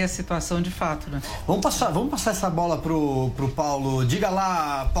esclarecer a situação de fato, né? Vamos passar essa bola pro Paulo. Diga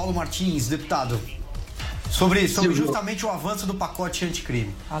lá, Paulo Martins, deputado, sobre justamente o avanço do pacote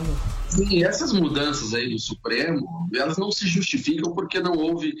anticrime. Alô. Sim, essas mudanças aí do Supremo, elas não se justificam porque não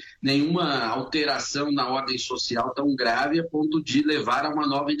houve nenhuma alteração na ordem social tão grave a ponto de levar a uma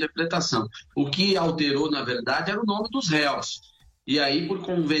nova interpretação. O que alterou, na verdade, era o nome dos réus. E aí, por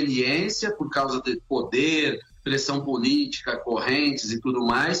conveniência, por causa de poder, pressão política, correntes e tudo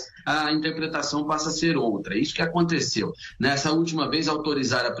mais, a interpretação passa a ser outra. Isso que aconteceu. Nessa última vez,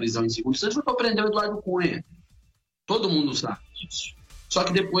 autorizaram a prisão em segunda instância foi para prender o Eduardo Cunha. Todo mundo sabe disso. Só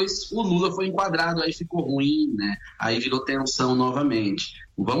que depois o Lula foi enquadrado, aí ficou ruim, né? Aí virou tensão novamente.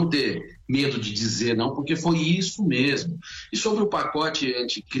 Não vamos ter medo de dizer não, porque foi isso mesmo. E sobre o pacote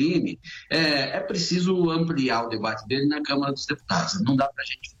anticrime, é preciso ampliar o debate dele na Câmara dos Deputados. Não dá para a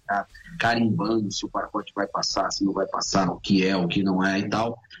gente ficar carimbando se o pacote vai passar, se não vai passar, o que é, o que não é e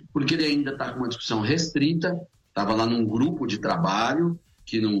tal, porque ele ainda está com uma discussão restrita, estava lá num grupo de trabalho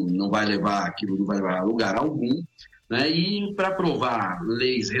que não vai levar, aquilo não vai levar a lugar algum. Né? E para aprovar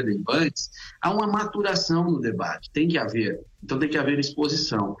leis relevantes, há uma maturação no debate, tem que haver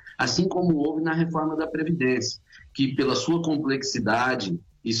exposição, assim como houve na reforma da Previdência, que pela sua complexidade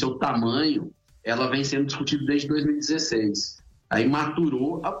e seu tamanho, ela vem sendo discutida desde 2016. Aí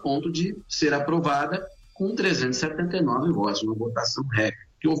maturou a ponto de ser aprovada com 379 votos, uma votação recorde,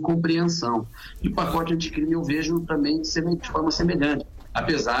 que houve compreensão. E o pacote anticrime eu vejo também de forma semelhante,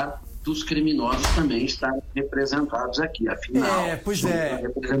 apesar dos criminosos também estarem representados aqui, afinal, a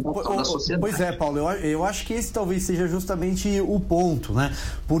representação da sociedade. Pois é, Paulo, eu acho que esse talvez seja justamente o ponto, né?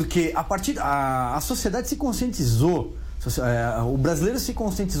 Porque a sociedade se conscientizou, o brasileiro se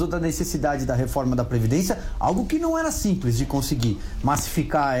conscientizou da necessidade da reforma da Previdência, algo que não era simples de conseguir,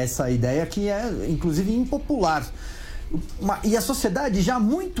 massificar essa ideia que é, inclusive, impopular. E a sociedade já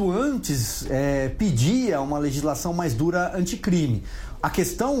muito antes pedia uma legislação mais dura anticrime. A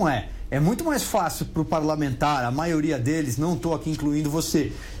questão é muito mais fácil para o parlamentar, a maioria deles, não estou aqui incluindo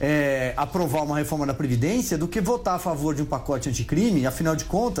você, aprovar uma reforma da Previdência do que votar a favor de um pacote anticrime. Afinal de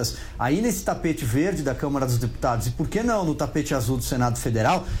contas, aí nesse tapete verde da Câmara dos Deputados, e por que não no tapete azul do Senado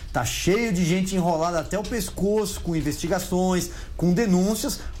Federal, tá cheio de gente enrolada até o pescoço com investigações, com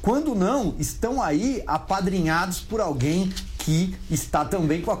denúncias, quando não, estão aí apadrinhados por alguém que está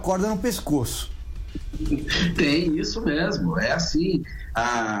também com a corda no pescoço. Tem isso mesmo, é assim.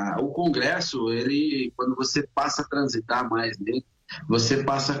 O Congresso, quando você passa a transitar mais nele, você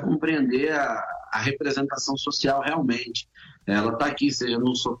passa a compreender a representação social realmente. Ela está aqui, seja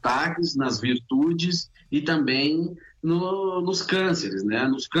nos sotaques, nas virtudes e também nos cânceres, né?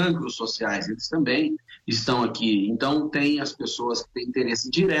 Nos cancros sociais, eles também estão aqui. Então, tem as pessoas que têm interesse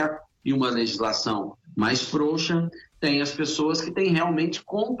direto em uma legislação mais frouxa, tem as pessoas que têm realmente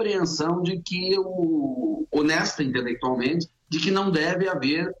compreensão de que, honesta intelectualmente, de que não deve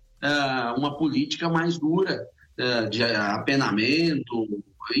haver uma política mais dura de apenamento,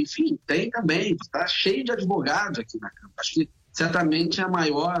 enfim, tem também, está cheio de advogados aqui na Câmara. Acho que certamente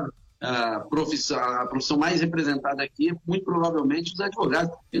a profissão mais representada aqui é muito provavelmente os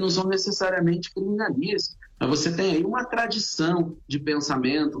advogados, que não são necessariamente criminalistas, mas você tem aí uma tradição de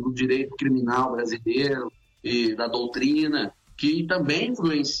pensamento do direito criminal brasileiro e da doutrina que também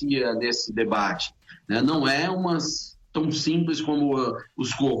influencia nesse debate, né? Não é tão simples como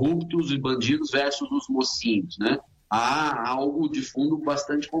os corruptos e bandidos versus os mocinhos, né? Há algo de fundo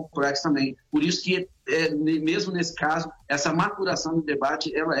bastante complexo também. Por isso que, mesmo nesse caso, essa maturação do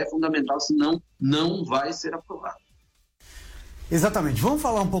debate ela é fundamental, senão não vai ser aprovada. Exatamente. Vamos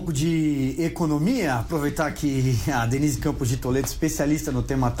falar um pouco de economia, aproveitar que a Denise Campos de Toledo, especialista no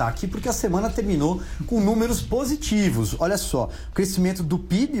tema, está aqui, porque a semana terminou com números positivos. Olha só, o crescimento do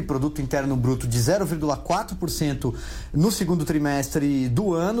PIB, Produto Interno Bruto, de 0,4% no segundo trimestre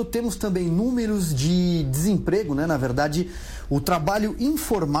do ano. Temos também números de desemprego, né? Na verdade, o trabalho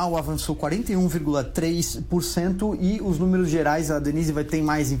informal avançou 41,3% e os números gerais, a Denise vai ter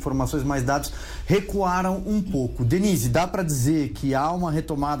mais informações, mais dados, recuaram um pouco. Denise, dá para dizer que há uma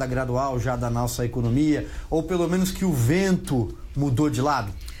retomada gradual já da nossa economia, ou pelo menos que o vento mudou de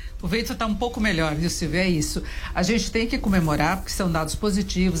lado? O vento está um pouco melhor, viu, Silvio? É isso. A gente tem que comemorar, porque são dados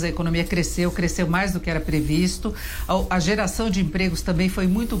positivos, a economia cresceu mais do que era previsto, a geração de empregos também foi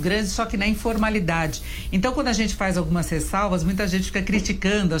muito grande, só que na informalidade. Então, quando a gente faz algumas ressalvas, muita gente fica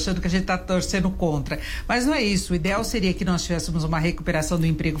criticando, achando que a gente está torcendo contra. Mas não é isso. O ideal seria que nós tivéssemos uma recuperação do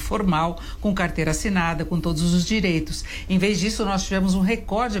emprego formal, com carteira assinada, com todos os direitos. Em vez disso, nós tivemos um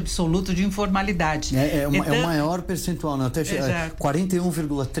recorde absoluto de informalidade. É o maior percentual, não? Até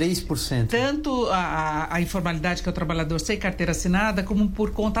 41,3%. Tanto a informalidade, que é o trabalhador sem carteira assinada, como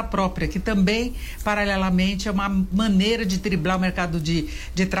por conta própria, que também, paralelamente, é uma maneira de driblar o mercado de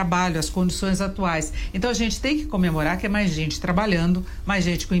trabalho, as condições atuais. Então, a gente tem que comemorar que é mais gente trabalhando, mais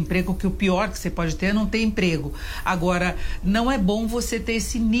gente com emprego, que o pior que você pode ter é não ter emprego. Agora, não é bom você ter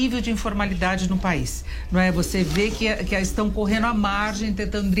esse nível de informalidade no país. Não é? Você vê que estão correndo à margem,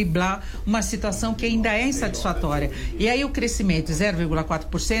 tentando driblar uma situação que ainda é insatisfatória. E aí o crescimento,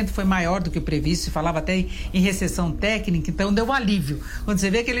 0,4%, foi maior do que o previsto, se falava até em recessão técnica, então deu um alívio. Quando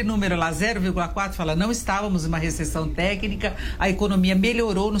você vê aquele número lá, 0,4%, fala, não estávamos em uma recessão técnica, a economia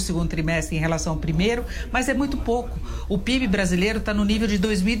melhorou no segundo trimestre em relação ao primeiro, mas é muito pouco. O PIB brasileiro está no nível de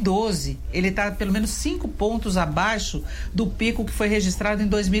 2012, ele está pelo menos 5 pontos abaixo do pico que foi registrado em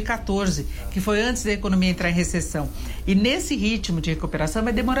 2014, que foi antes da economia entrar em recessão. E nesse ritmo de recuperação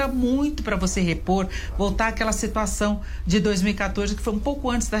vai demorar muito para você repor, voltar àquela situação de 2014, que foi um pouco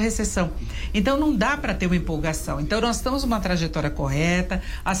antes da recessão. Então não dá para ter uma empolgação. Então nós estamos numa trajetória correta,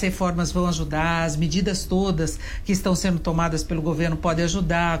 as reformas vão ajudar, as medidas todas que estão sendo tomadas pelo governo podem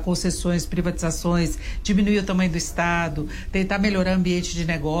ajudar, concessões, privatizações, diminuir o tamanho do Estado, tentar melhorar o ambiente de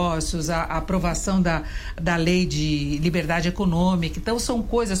negócios, a aprovação da lei de liberdade econômica. Então são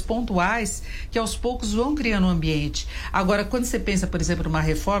coisas pontuais que aos poucos vão criando um ambiente. Agora, quando você pensa, por exemplo, numa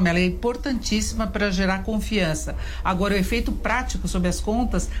reforma, ela é importantíssima para gerar confiança. Agora, o efeito prático sobre as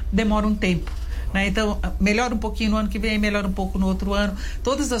contas demora um tempo, né? Então, melhora um pouquinho no ano que vem, melhora um pouco no outro ano.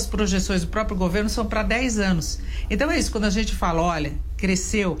 Todas as projeções do próprio governo são para 10 anos. Então é isso, quando a gente fala, olha,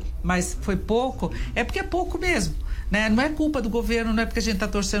 cresceu, mas foi pouco, é porque é pouco mesmo. Né? Não é culpa do governo, não é porque a gente está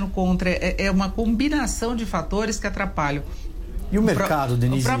torcendo contra, é uma combinação de fatores que atrapalham. E o mercado,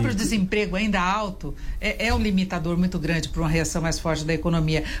 Denise? O próprio desemprego ainda alto é um limitador muito grande para uma reação mais forte da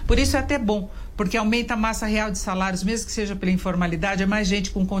economia. Por isso é até bom, porque aumenta a massa real de salários, mesmo que seja pela informalidade, é mais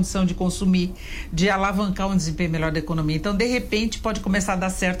gente com condição de consumir, de alavancar um desempenho melhor da economia. Então, de repente, pode começar a dar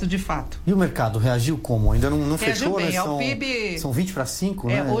certo de fato. E o mercado reagiu como? Ainda não fechou, bem, né? O PIB... São 20 para 5,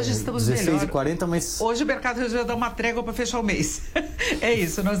 né? Hoje estamos 16,40, mas... Hoje o mercado resolveu dar uma trégua para fechar o mês. É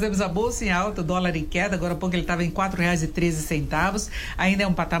isso, nós temos a bolsa em alta, o dólar em queda, agora há pouco ele estava em R$ 4,13, ainda é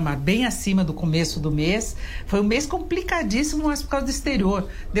um patamar bem acima do começo do mês. Foi um mês complicadíssimo, mas por causa do exterior.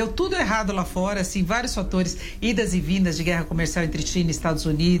 Deu tudo errado lá fora, assim, vários fatores, idas e vindas de guerra comercial entre China e Estados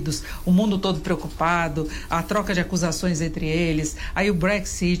Unidos, o mundo todo preocupado, a troca de acusações entre eles, aí o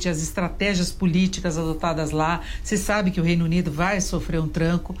Brexit, as estratégias políticas adotadas lá. Se sabe que o Reino Unido vai sofrer um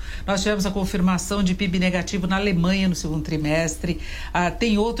tranco. Nós tivemos a confirmação de PIB negativo na Alemanha no segundo trimestre.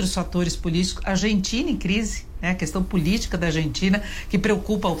 Tem outros fatores políticos. A Argentina em crise, né? A questão política da Argentina, que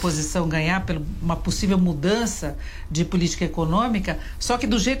preocupa a oposição ganhar por uma possível mudança de política econômica, só que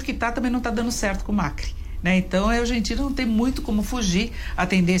do jeito que está também não está dando certo com o Macri. Né? Então, a Argentina não tem muito como fugir a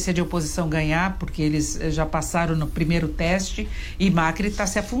tendência de oposição ganhar, porque eles já passaram no primeiro teste e Macri está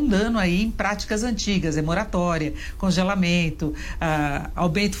se afundando aí em práticas antigas, moratória, congelamento,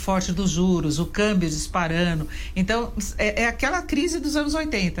 aumento forte dos juros, o câmbio disparando. Então, é aquela crise dos anos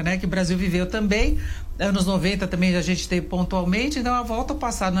 80, né? Que o Brasil viveu também. Anos 90 também a gente teve pontualmente, então a volta ao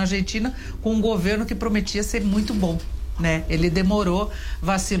passado na Argentina com um governo que prometia ser muito bom. Né? Ele demorou,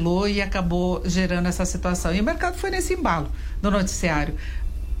 vacilou e acabou gerando essa situação. E o mercado foi nesse embalo do noticiário.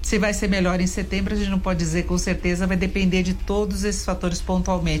 Se vai ser melhor em setembro, a gente não pode dizer com certeza, vai depender de todos esses fatores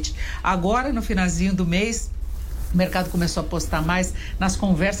pontualmente. Agora, no finalzinho do mês, o mercado começou a apostar mais nas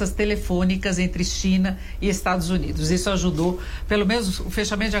conversas telefônicas entre China e Estados Unidos. Isso ajudou, pelo menos o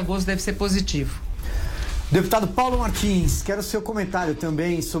fechamento de agosto deve ser positivo. Deputado Paulo Martins, quero o seu comentário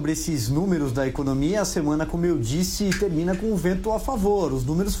também sobre esses números da economia. A semana, como eu disse, termina com o vento a favor. Os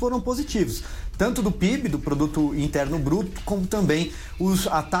números foram positivos, tanto do PIB, do Produto Interno Bruto, como também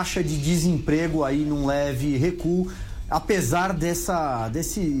a taxa de desemprego aí num leve recuo, apesar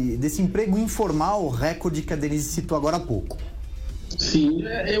desse emprego informal, recorde que a Denise citou agora há pouco. Sim,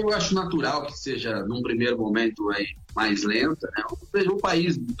 eu acho natural que seja, num primeiro momento, aí, mais lenta, né? Veja, um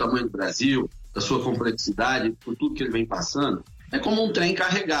país do tamanho do Brasil, da sua complexidade, por tudo que ele vem passando, é como um trem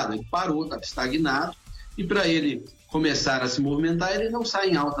carregado. Ele parou, está estagnado, e para ele começar a se movimentar, ele não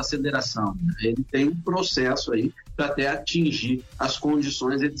sai em alta aceleração, né? Ele tem um processo aí para até atingir as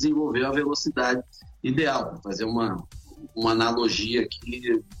condições de desenvolver a velocidade ideal. Para fazer uma analogia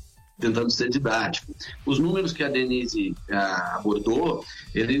aqui, tentando ser didático. Os números que a Denise abordou,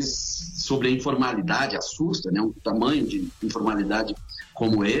 eles, sobre a informalidade, assusta, né? Um tamanho de informalidade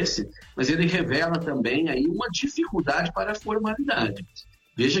como esse, mas ele revela também aí uma dificuldade para a formalidade.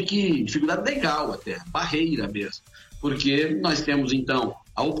 Veja que dificuldade legal até, barreira mesmo, porque nós temos então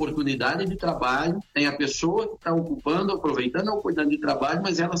a oportunidade de trabalho, tem a pessoa que está ocupando, aproveitando a oportunidade de trabalho,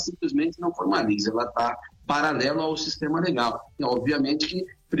 mas ela simplesmente não formaliza, ela está paralelo ao sistema legal. E, obviamente que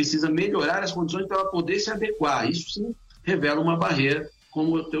precisa melhorar as condições para ela poder se adequar. Isso sim revela uma barreira,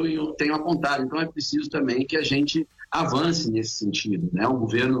 como eu tenho apontado. Então é preciso também que a gente avance nesse sentido, né? O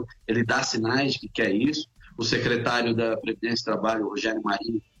governo, ele dá sinais de que quer isso. O secretário da Previdência e Trabalho, Rogério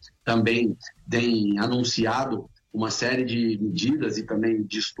Marinho, também tem anunciado uma série de medidas e também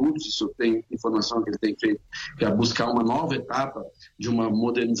de estudos, isso tem informação que ele tem feito, que é buscar uma nova etapa de uma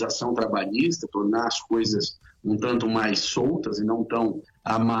modernização trabalhista, tornar as coisas um tanto mais soltas e não tão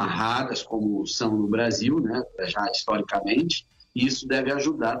amarradas como são no Brasil, né, já historicamente, e isso deve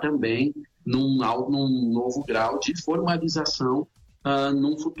ajudar também num novo grau de formalização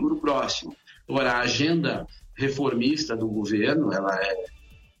num futuro próximo. Agora, a agenda reformista do governo, ela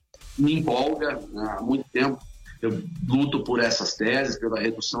me empolga há muito tempo. Eu luto por essas teses, pela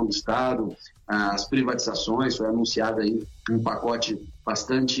redução do Estado, as privatizações. Foi anunciado aí um pacote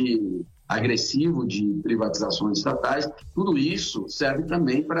bastante agressivo de privatizações estatais. Tudo isso serve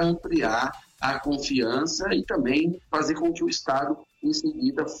também para ampliar a confiança e também fazer com que o Estado, em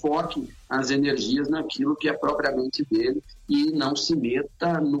seguida, foque as energias naquilo que é propriamente dele e não se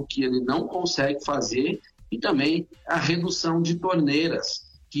meta no que ele não consegue fazer, e também a redução de torneiras,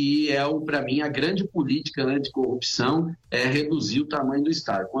 que é, para mim, a grande política anticorrupção, é reduzir o tamanho do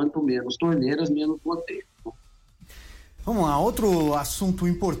Estado. Quanto menos torneiras, menos roteiro. Vamos lá, outro assunto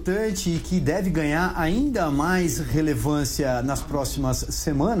importante e que deve ganhar ainda mais relevância nas próximas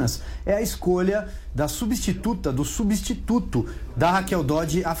semanas é a escolha da substituta, do substituto da Raquel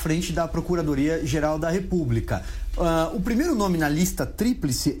Dodge à frente da Procuradoria-Geral da República. O primeiro nome na lista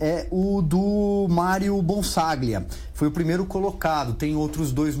tríplice é o do Mário Bonsaglia. Foi o primeiro colocado, tem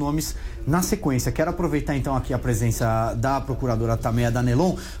outros dois nomes na sequência. Quero aproveitar então aqui a presença da procuradora Tameia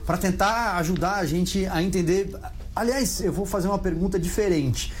Danelon para tentar ajudar a gente a entender. Aliás, eu vou fazer uma pergunta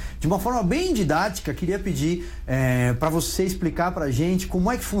diferente. De uma forma bem didática, queria pedir para você explicar para a gente como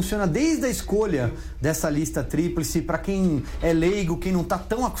é que funciona desde a escolha dessa lista tríplice, para quem é leigo, quem não está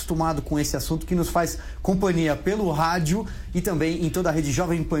tão acostumado com esse assunto, que nos faz companhia pelo rádio e também em toda a rede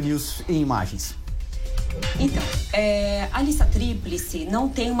Jovem Pan News em imagens. Então, a lista tríplice não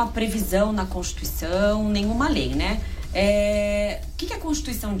tem uma previsão na Constituição, nenhuma lei, né? O que a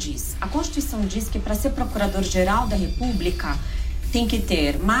Constituição diz? A Constituição diz que para ser Procurador-Geral da República tem que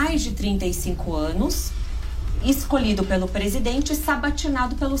ter mais de 35 anos, escolhido pelo presidente e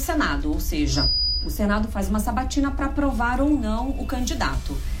sabatinado pelo Senado, ou seja, o Senado faz uma sabatina para aprovar ou não o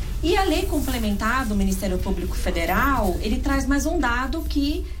candidato. E a lei complementar do Ministério Público Federal, ele traz mais um dado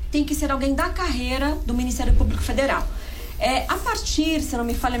que tem que ser alguém da carreira do Ministério Público Federal. A partir, se não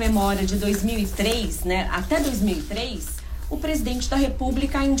me falha a memória, de 2003, né, até 2003, o presidente da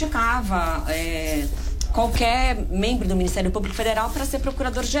República indicava qualquer membro do Ministério Público Federal para ser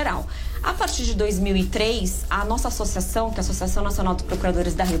procurador-geral. A partir de 2003, a nossa associação, que é a Associação Nacional dos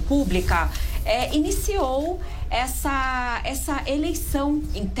Procuradores da República, iniciou essa eleição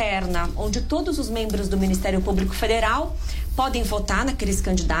interna, onde todos os membros do Ministério Público Federal podem votar naqueles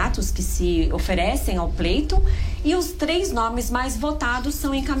candidatos que se oferecem ao pleito, e os 3 nomes mais votados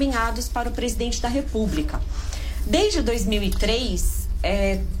são encaminhados para o presidente da República. Desde 2003,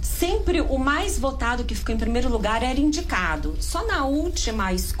 sempre o mais votado, que ficou em primeiro lugar, era indicado. Só na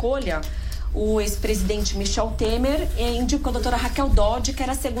última escolha, o ex-presidente Michel Temer indicou a doutora Raquel Dodge, que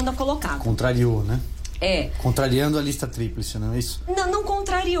era a segunda colocada. Contrariou, né? Contrariando a lista tríplice, não é isso? Não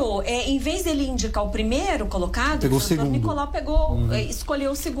contrariou. Em vez dele indicar o primeiro colocado, pegou o doutor Nicolau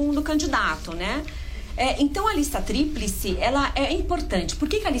escolheu o segundo candidato, né? Então a lista tríplice, ela é importante. Por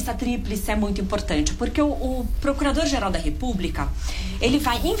que a lista tríplice é muito importante? Porque o Procurador-Geral da República, ele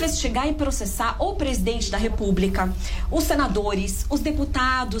vai investigar e processar o presidente da República, os senadores, os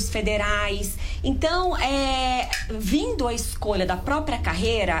deputados federais. Então, vindo a escolha da própria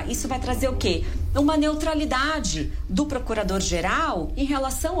carreira, isso vai trazer o quê? Uma neutralidade do Procurador-Geral em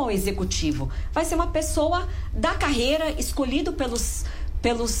relação ao Executivo. Vai ser uma pessoa da carreira escolhido pelos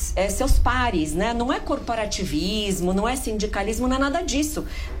seus pares, né? Não é corporativismo, não é sindicalismo, não é nada disso.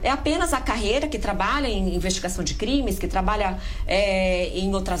 É apenas a carreira que trabalha em investigação de crimes, que trabalha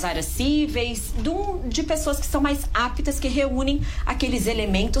em outras áreas cíveis, de pessoas que são mais aptas, que reúnem aqueles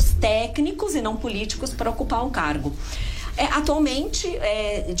elementos técnicos e não políticos para ocupar um cargo. Atualmente,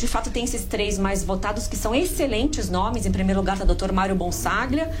 de fato, tem esses 3 mais votados, que são excelentes nomes. Em primeiro lugar está o Dr. Mário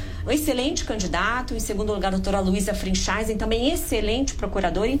Bonsaglia, um excelente candidato. Em segundo lugar, a doutora Luísa Frinchaisen, também excelente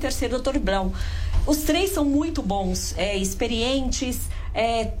procurador. E em terceiro, o Dr. Blão. Os 3 são muito bons, experientes,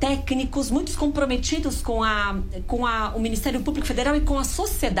 técnicos, muito comprometidos com o Ministério Público Federal e com a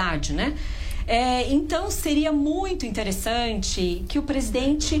sociedade, né? Então, seria muito interessante que o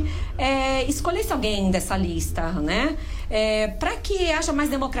presidente escolhesse alguém dessa lista, né? Para que haja mais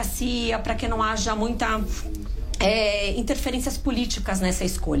democracia, para que não haja muita interferências políticas nessa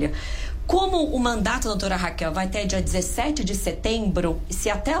escolha. Como o mandato da doutora Raquel vai até dia 17 de setembro, se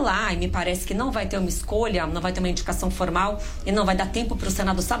até lá, e me parece que não vai ter uma escolha, não vai ter uma indicação formal e não vai dar tempo para o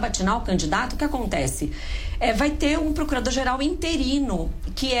Senado sabatinar o candidato, o que acontece? Vai ter um procurador-geral interino,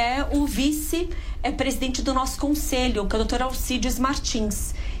 que é o vice-presidente do nosso conselho, que é o doutor Alcides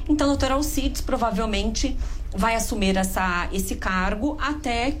Martins. Então, o doutor Alcides provavelmente vai assumir esse cargo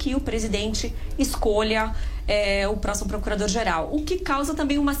até que o presidente escolha o próximo procurador-geral, o que causa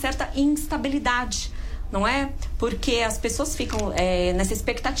também uma certa instabilidade, não é? Porque as pessoas ficam nessa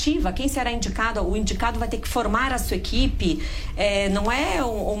expectativa, quem será indicado? O indicado vai ter que formar a sua equipe, não é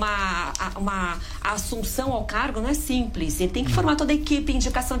uma assunção ao cargo, não é simples, ele tem que formar toda a equipe,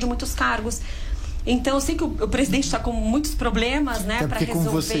 indicação de muitos cargos. Então, eu sei que o presidente está com muitos problemas, né, para resolver. Como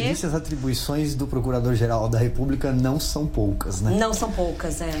você disse, as atribuições do Procurador-Geral da República não são poucas, né? Não são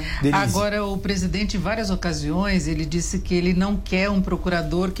poucas, Denise. Agora, o presidente, em várias ocasiões, ele disse que ele não quer um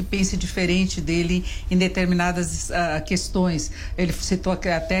procurador que pense diferente dele em determinadas questões. Ele citou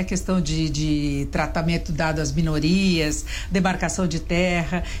até a questão de tratamento dado às minorias, demarcação de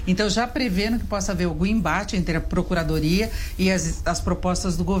terra. Então, já prevendo que possa haver algum embate entre a Procuradoria e as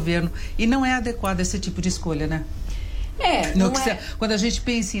propostas do governo. E não é adequado esse tipo de escolha, né? Quando a gente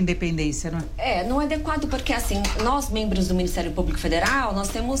pensa em independência, não é? Não é adequado porque, assim, nós, membros do Ministério Público Federal, nós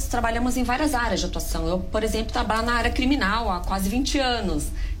trabalhamos em várias áreas de atuação. Eu, por exemplo, trabalho na área criminal há quase 20 anos.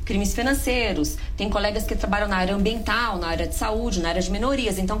 Crimes financeiros, tem colegas que trabalham na área ambiental, na área de saúde, na área de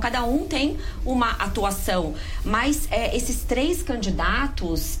minorias, então cada um tem uma atuação, mas esses 3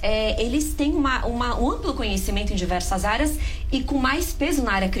 candidatos, eles têm um amplo conhecimento em diversas áreas e com mais peso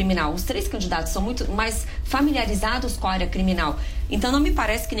na área criminal. Os 3 candidatos são muito mais familiarizados com a área criminal, então não me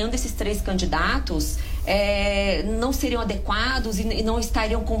parece que nenhum desses 3 candidatos não seriam adequados e não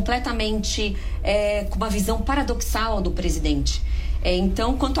estariam completamente com uma visão paradoxal do presidente.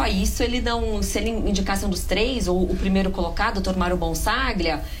 Então, quanto a isso, se ele indicasse um dos 3, ou o primeiro colocado, o Dr. Mário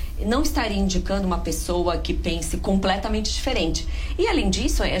Bonsaglia, não estaria indicando uma pessoa que pense completamente diferente. E, além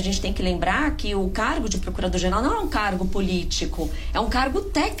disso, a gente tem que lembrar que o cargo de procurador-geral não é um cargo político, é um cargo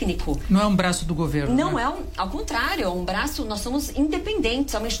técnico. Não é um braço do governo. Não, né? Ao contrário, é um braço, nós somos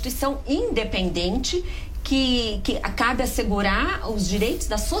independentes, é uma instituição independente que cabe assegurar os direitos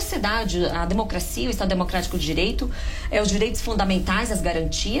da sociedade, a democracia, o Estado Democrático de Direito, os direitos fundamentais, as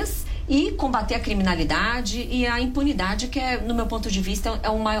garantias, e combater a criminalidade e a impunidade, que no meu ponto de vista, é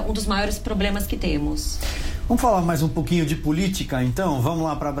um dos maiores problemas que temos. Vamos falar mais um pouquinho de política, então? Vamos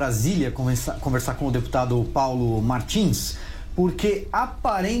lá para Brasília conversar com o deputado Paulo Martins, porque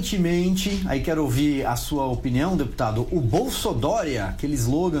aparentemente, aí quero ouvir a sua opinião, deputado, o Bolsodória, aquele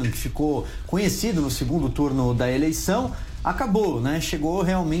slogan que ficou conhecido no segundo turno da eleição, acabou, né? Chegou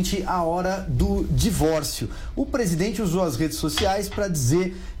realmente a hora do divórcio. O presidente usou as redes sociais para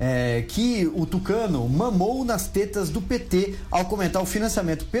dizer que o tucano mamou nas tetas do PT ao comentar o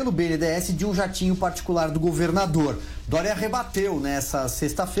financiamento pelo BNDES de um jatinho particular do governador. Dória rebateu nessa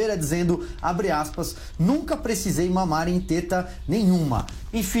sexta-feira dizendo, abre aspas, nunca precisei mamar em teta nenhuma.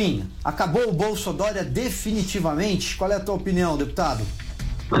 Enfim, acabou o Bolsodória definitivamente? Qual é a tua opinião, deputado?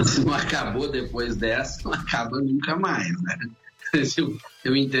 Se não acabou depois dessa, não acaba nunca mais, né?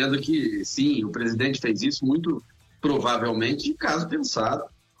 Eu entendo que, sim, o presidente fez isso muito provavelmente de caso pensado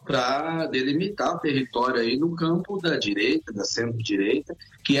para delimitar o território aí no campo da direita, da centro-direita,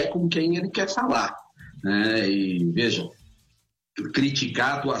 que é com quem ele quer falar. né? E veja,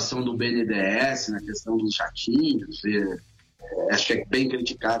 criticar a atuação do BNDES na questão dos jatinhos, acho que é bem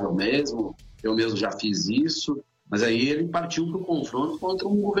criticável mesmo, eu mesmo já fiz isso, mas aí ele partiu para o confronto contra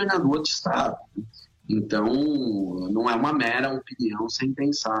um governador de estado. Então, não é uma mera opinião sem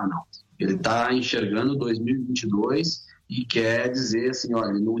pensar, não. Ele está enxergando 2022 e quer dizer assim,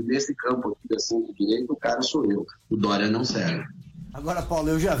 olha, nesse campo aqui da centro-direita, o cara sou eu, o Dória não serve. Agora, Paulo,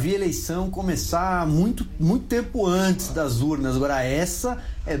 eu já vi a eleição começar muito tempo antes das urnas. Agora, essa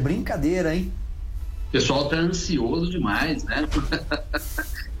é brincadeira, hein? O pessoal tá ansioso demais, né?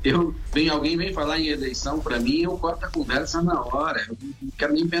 Alguém vem falar em eleição para mim, eu corto a conversa na hora. Eu não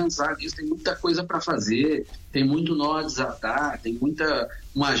quero nem pensar nisso. Tem muita coisa para fazer, tem muito nó a desatar, tem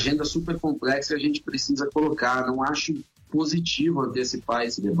uma agenda super complexa que a gente precisa colocar. Não acho positivo antecipar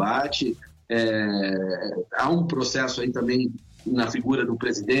esse debate. Há um processo aí também na figura do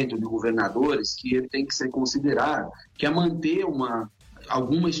presidente ou de governadores que ele tem que ser considerado, que é manter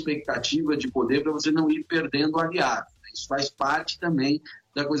alguma expectativa de poder para você não ir perdendo aliado. Isso faz parte também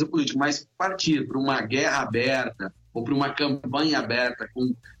da coisa política, mas partir para uma guerra aberta ou para uma campanha aberta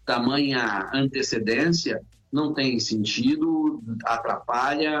com tamanha antecedência não tem sentido,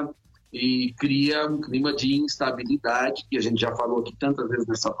 atrapalha e cria um clima de instabilidade, que a gente já falou aqui tantas vezes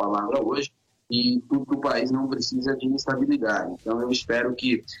nessa palavra hoje, e o país não precisa de instabilidade. Então eu espero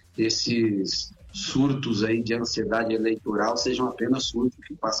que esses surtos aí de ansiedade eleitoral sejam apenas surtos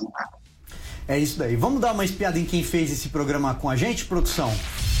que passam rápido. É isso daí. Vamos dar uma espiada em quem fez esse programa com a gente, produção?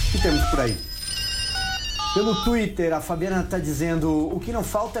 O que temos por aí? Pelo Twitter, a Fabiana está dizendo: o que não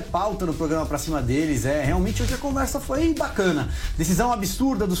falta é pauta no programa Pra Cima Deles. Realmente hoje a conversa foi bacana. Decisão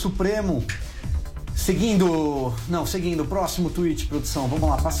absurda do Supremo. Seguindo o próximo tweet, produção. Vamos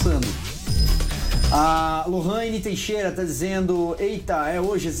lá, passando. A Lohane Teixeira está dizendo: eita,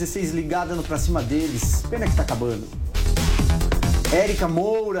 hoje às 16 ligada no Pra Cima Deles. Pena que tá acabando. Érica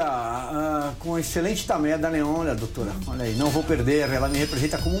Moura, com excelente tamanho da Neon, olha, doutora, olha aí, não vou perder, ela me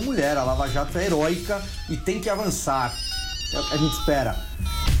representa como mulher, a Lava Jato é heróica e tem que avançar, é o que a gente espera.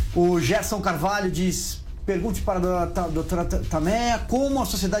 O Gerson Carvalho diz: pergunte para a doutora Tameia como a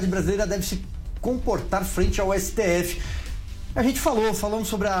sociedade brasileira deve se comportar frente ao STF. A gente falamos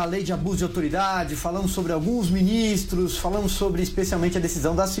sobre a lei de abuso de autoridade, falamos sobre alguns ministros, falamos sobre especialmente a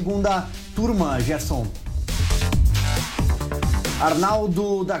decisão da segunda turma, Gerson.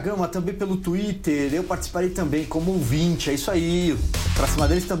 Arnaldo da Gama, também pelo Twitter, eu participarei também como ouvinte, é isso aí, Pra Cima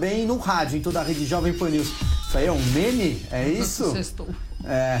Deles também no rádio, em toda a rede Jovem Pan News. Isso aí é um meme? É isso?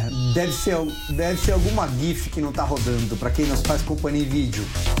 Deve ser alguma GIF que não tá rodando, pra quem nos faz companhia em vídeo.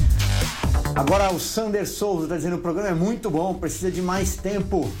 Agora o Sander Souza está dizendo: o programa é muito bom, precisa de mais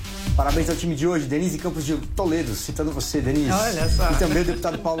tempo. Parabéns ao time de hoje, Denise Campos de Toledo, citando você, Denise. Olha só. E também o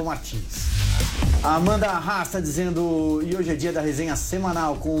deputado Paulo Martins. A Amanda Arras está dizendo: e hoje é dia da resenha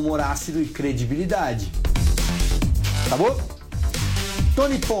semanal com humor ácido e credibilidade. Tá bom?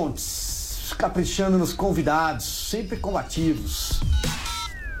 Tony Pontes, caprichando nos convidados, sempre combativos.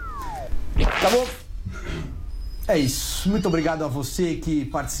 Tá bom? É isso. Muito obrigado a você que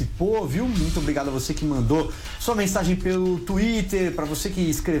participou, viu? Muito obrigado a você que mandou sua mensagem pelo Twitter, para você que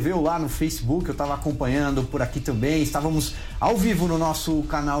escreveu lá no Facebook, eu estava acompanhando por aqui também. Estávamos ao vivo no nosso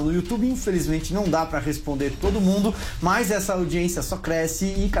canal no YouTube. Infelizmente não dá para responder todo mundo, mas essa audiência só cresce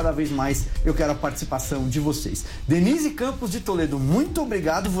e cada vez mais eu quero a participação de vocês. Denise Campos de Toledo, muito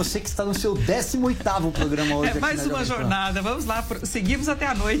obrigado. Você que está no seu 18º programa hoje. Mais uma jornada. Vamos lá, seguimos até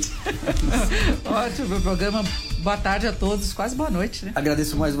a noite. Ótimo programa. Boa tarde a todos, quase boa noite, né?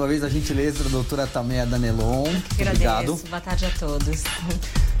 Agradeço mais uma vez a gentileza da doutora Tameia Danelon. Obrigado. Boa tarde a todos.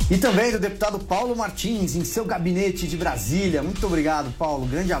 E também do deputado Paulo Martins, em seu gabinete de Brasília. Muito obrigado, Paulo.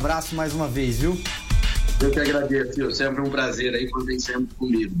 Grande abraço mais uma vez, viu? Eu que agradeço, sempre um prazer aí por vir sempre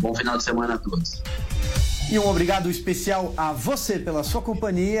comigo. Bom final de semana a todos. E um obrigado especial a você pela sua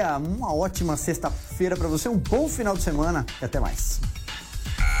companhia. Uma ótima sexta-feira para você, um bom final de semana e até mais.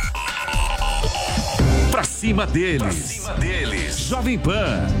 Pra cima deles. Pra cima deles. Jovem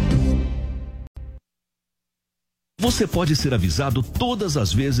Pan. Você pode ser avisado todas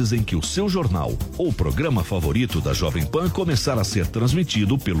as vezes em que o seu jornal ou programa favorito da Jovem Pan começar a ser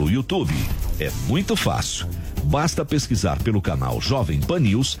transmitido pelo YouTube. É muito fácil. Basta pesquisar pelo canal Jovem Pan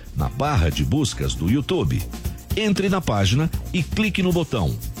News na barra de buscas do YouTube. Entre na página e clique no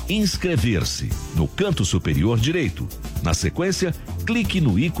botão inscrever-se no canto superior direito. Na sequência, clique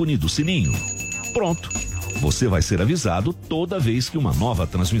no ícone do sininho. Pronto. Você vai ser avisado toda vez que uma nova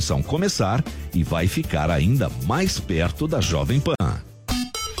transmissão começar e vai ficar ainda mais perto da Jovem Pan.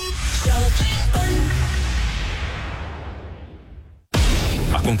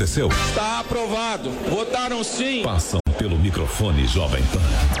 Aconteceu? Está aprovado. Votaram sim. Passam pelo microfone Jovem Pan.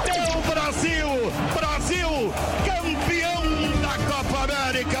 É o Brasil! Brasil! Campeão da Copa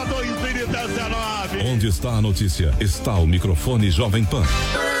América 2019! Onde está a notícia? Está o microfone Jovem Pan.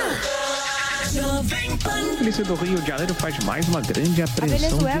 A polícia do Rio de Janeiro faz mais uma grande apreensão. A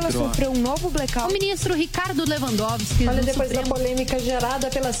Venezuela sofreu um novo blackout. O ministro Ricardo Lewandowski. Olha, depois da polêmica gerada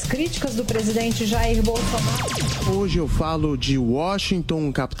pelas críticas do presidente Jair Bolsonaro. Hoje eu falo de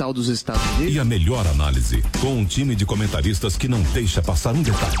Washington, capital dos Estados Unidos. E a melhor análise, com um time de comentaristas que não deixa passar um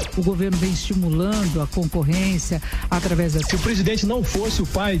detalhe. O governo vem estimulando a concorrência através da... Se o presidente não fosse o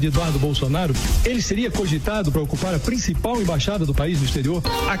pai de Eduardo Bolsonaro, ele seria cogitado para ocupar a principal embaixada do país no exterior.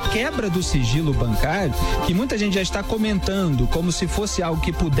 A quebra do sigilo bancário, que muita gente já está comentando como se fosse algo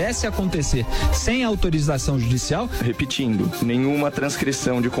que pudesse acontecer sem autorização judicial. Repetindo, nenhuma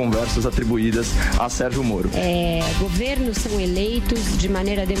transcrição de conversas atribuídas a Sérgio Moro. Governos são eleitos de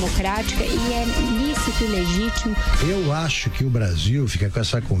maneira democrática e é lícito e legítimo. Eu acho que o Brasil fica com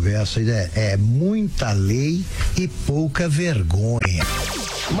essa conversa, é muita lei e pouca vergonha.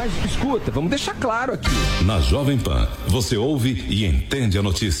 Mas escuta, vamos deixar claro aqui. Na Jovem Pan, você ouve e entende a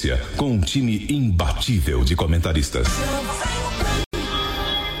notícia com um time imbatível de comentaristas.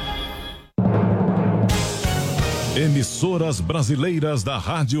 Emissoras brasileiras da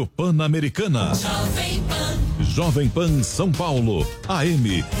Rádio Pan-Americana. Jovem Pan São Paulo,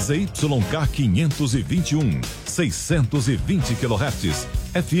 AM, ZYK 521, 620 kHz,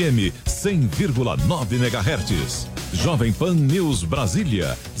 FM 100,9 MHz. Jovem Pan News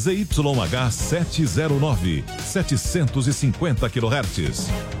Brasília, ZYH 709, 750 kHz.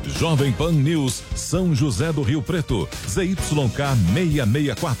 Jovem Pan News São José do Rio Preto, ZYK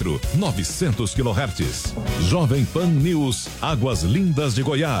 664, 900 kHz. Jovem Pan News Águas Lindas de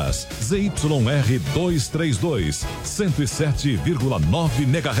Goiás, ZYR 232, 107,9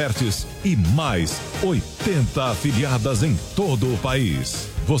 MHz e mais 80 afiliadas em todo o país.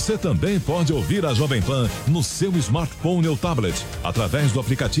 Você também pode ouvir a Jovem Pan no seu smartphone ou tablet, através do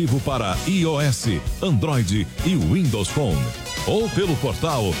aplicativo para iOS, Android e Windows Phone. Ou pelo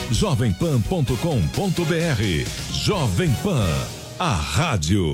portal jovempan.com.br. Jovem Pan, a rádio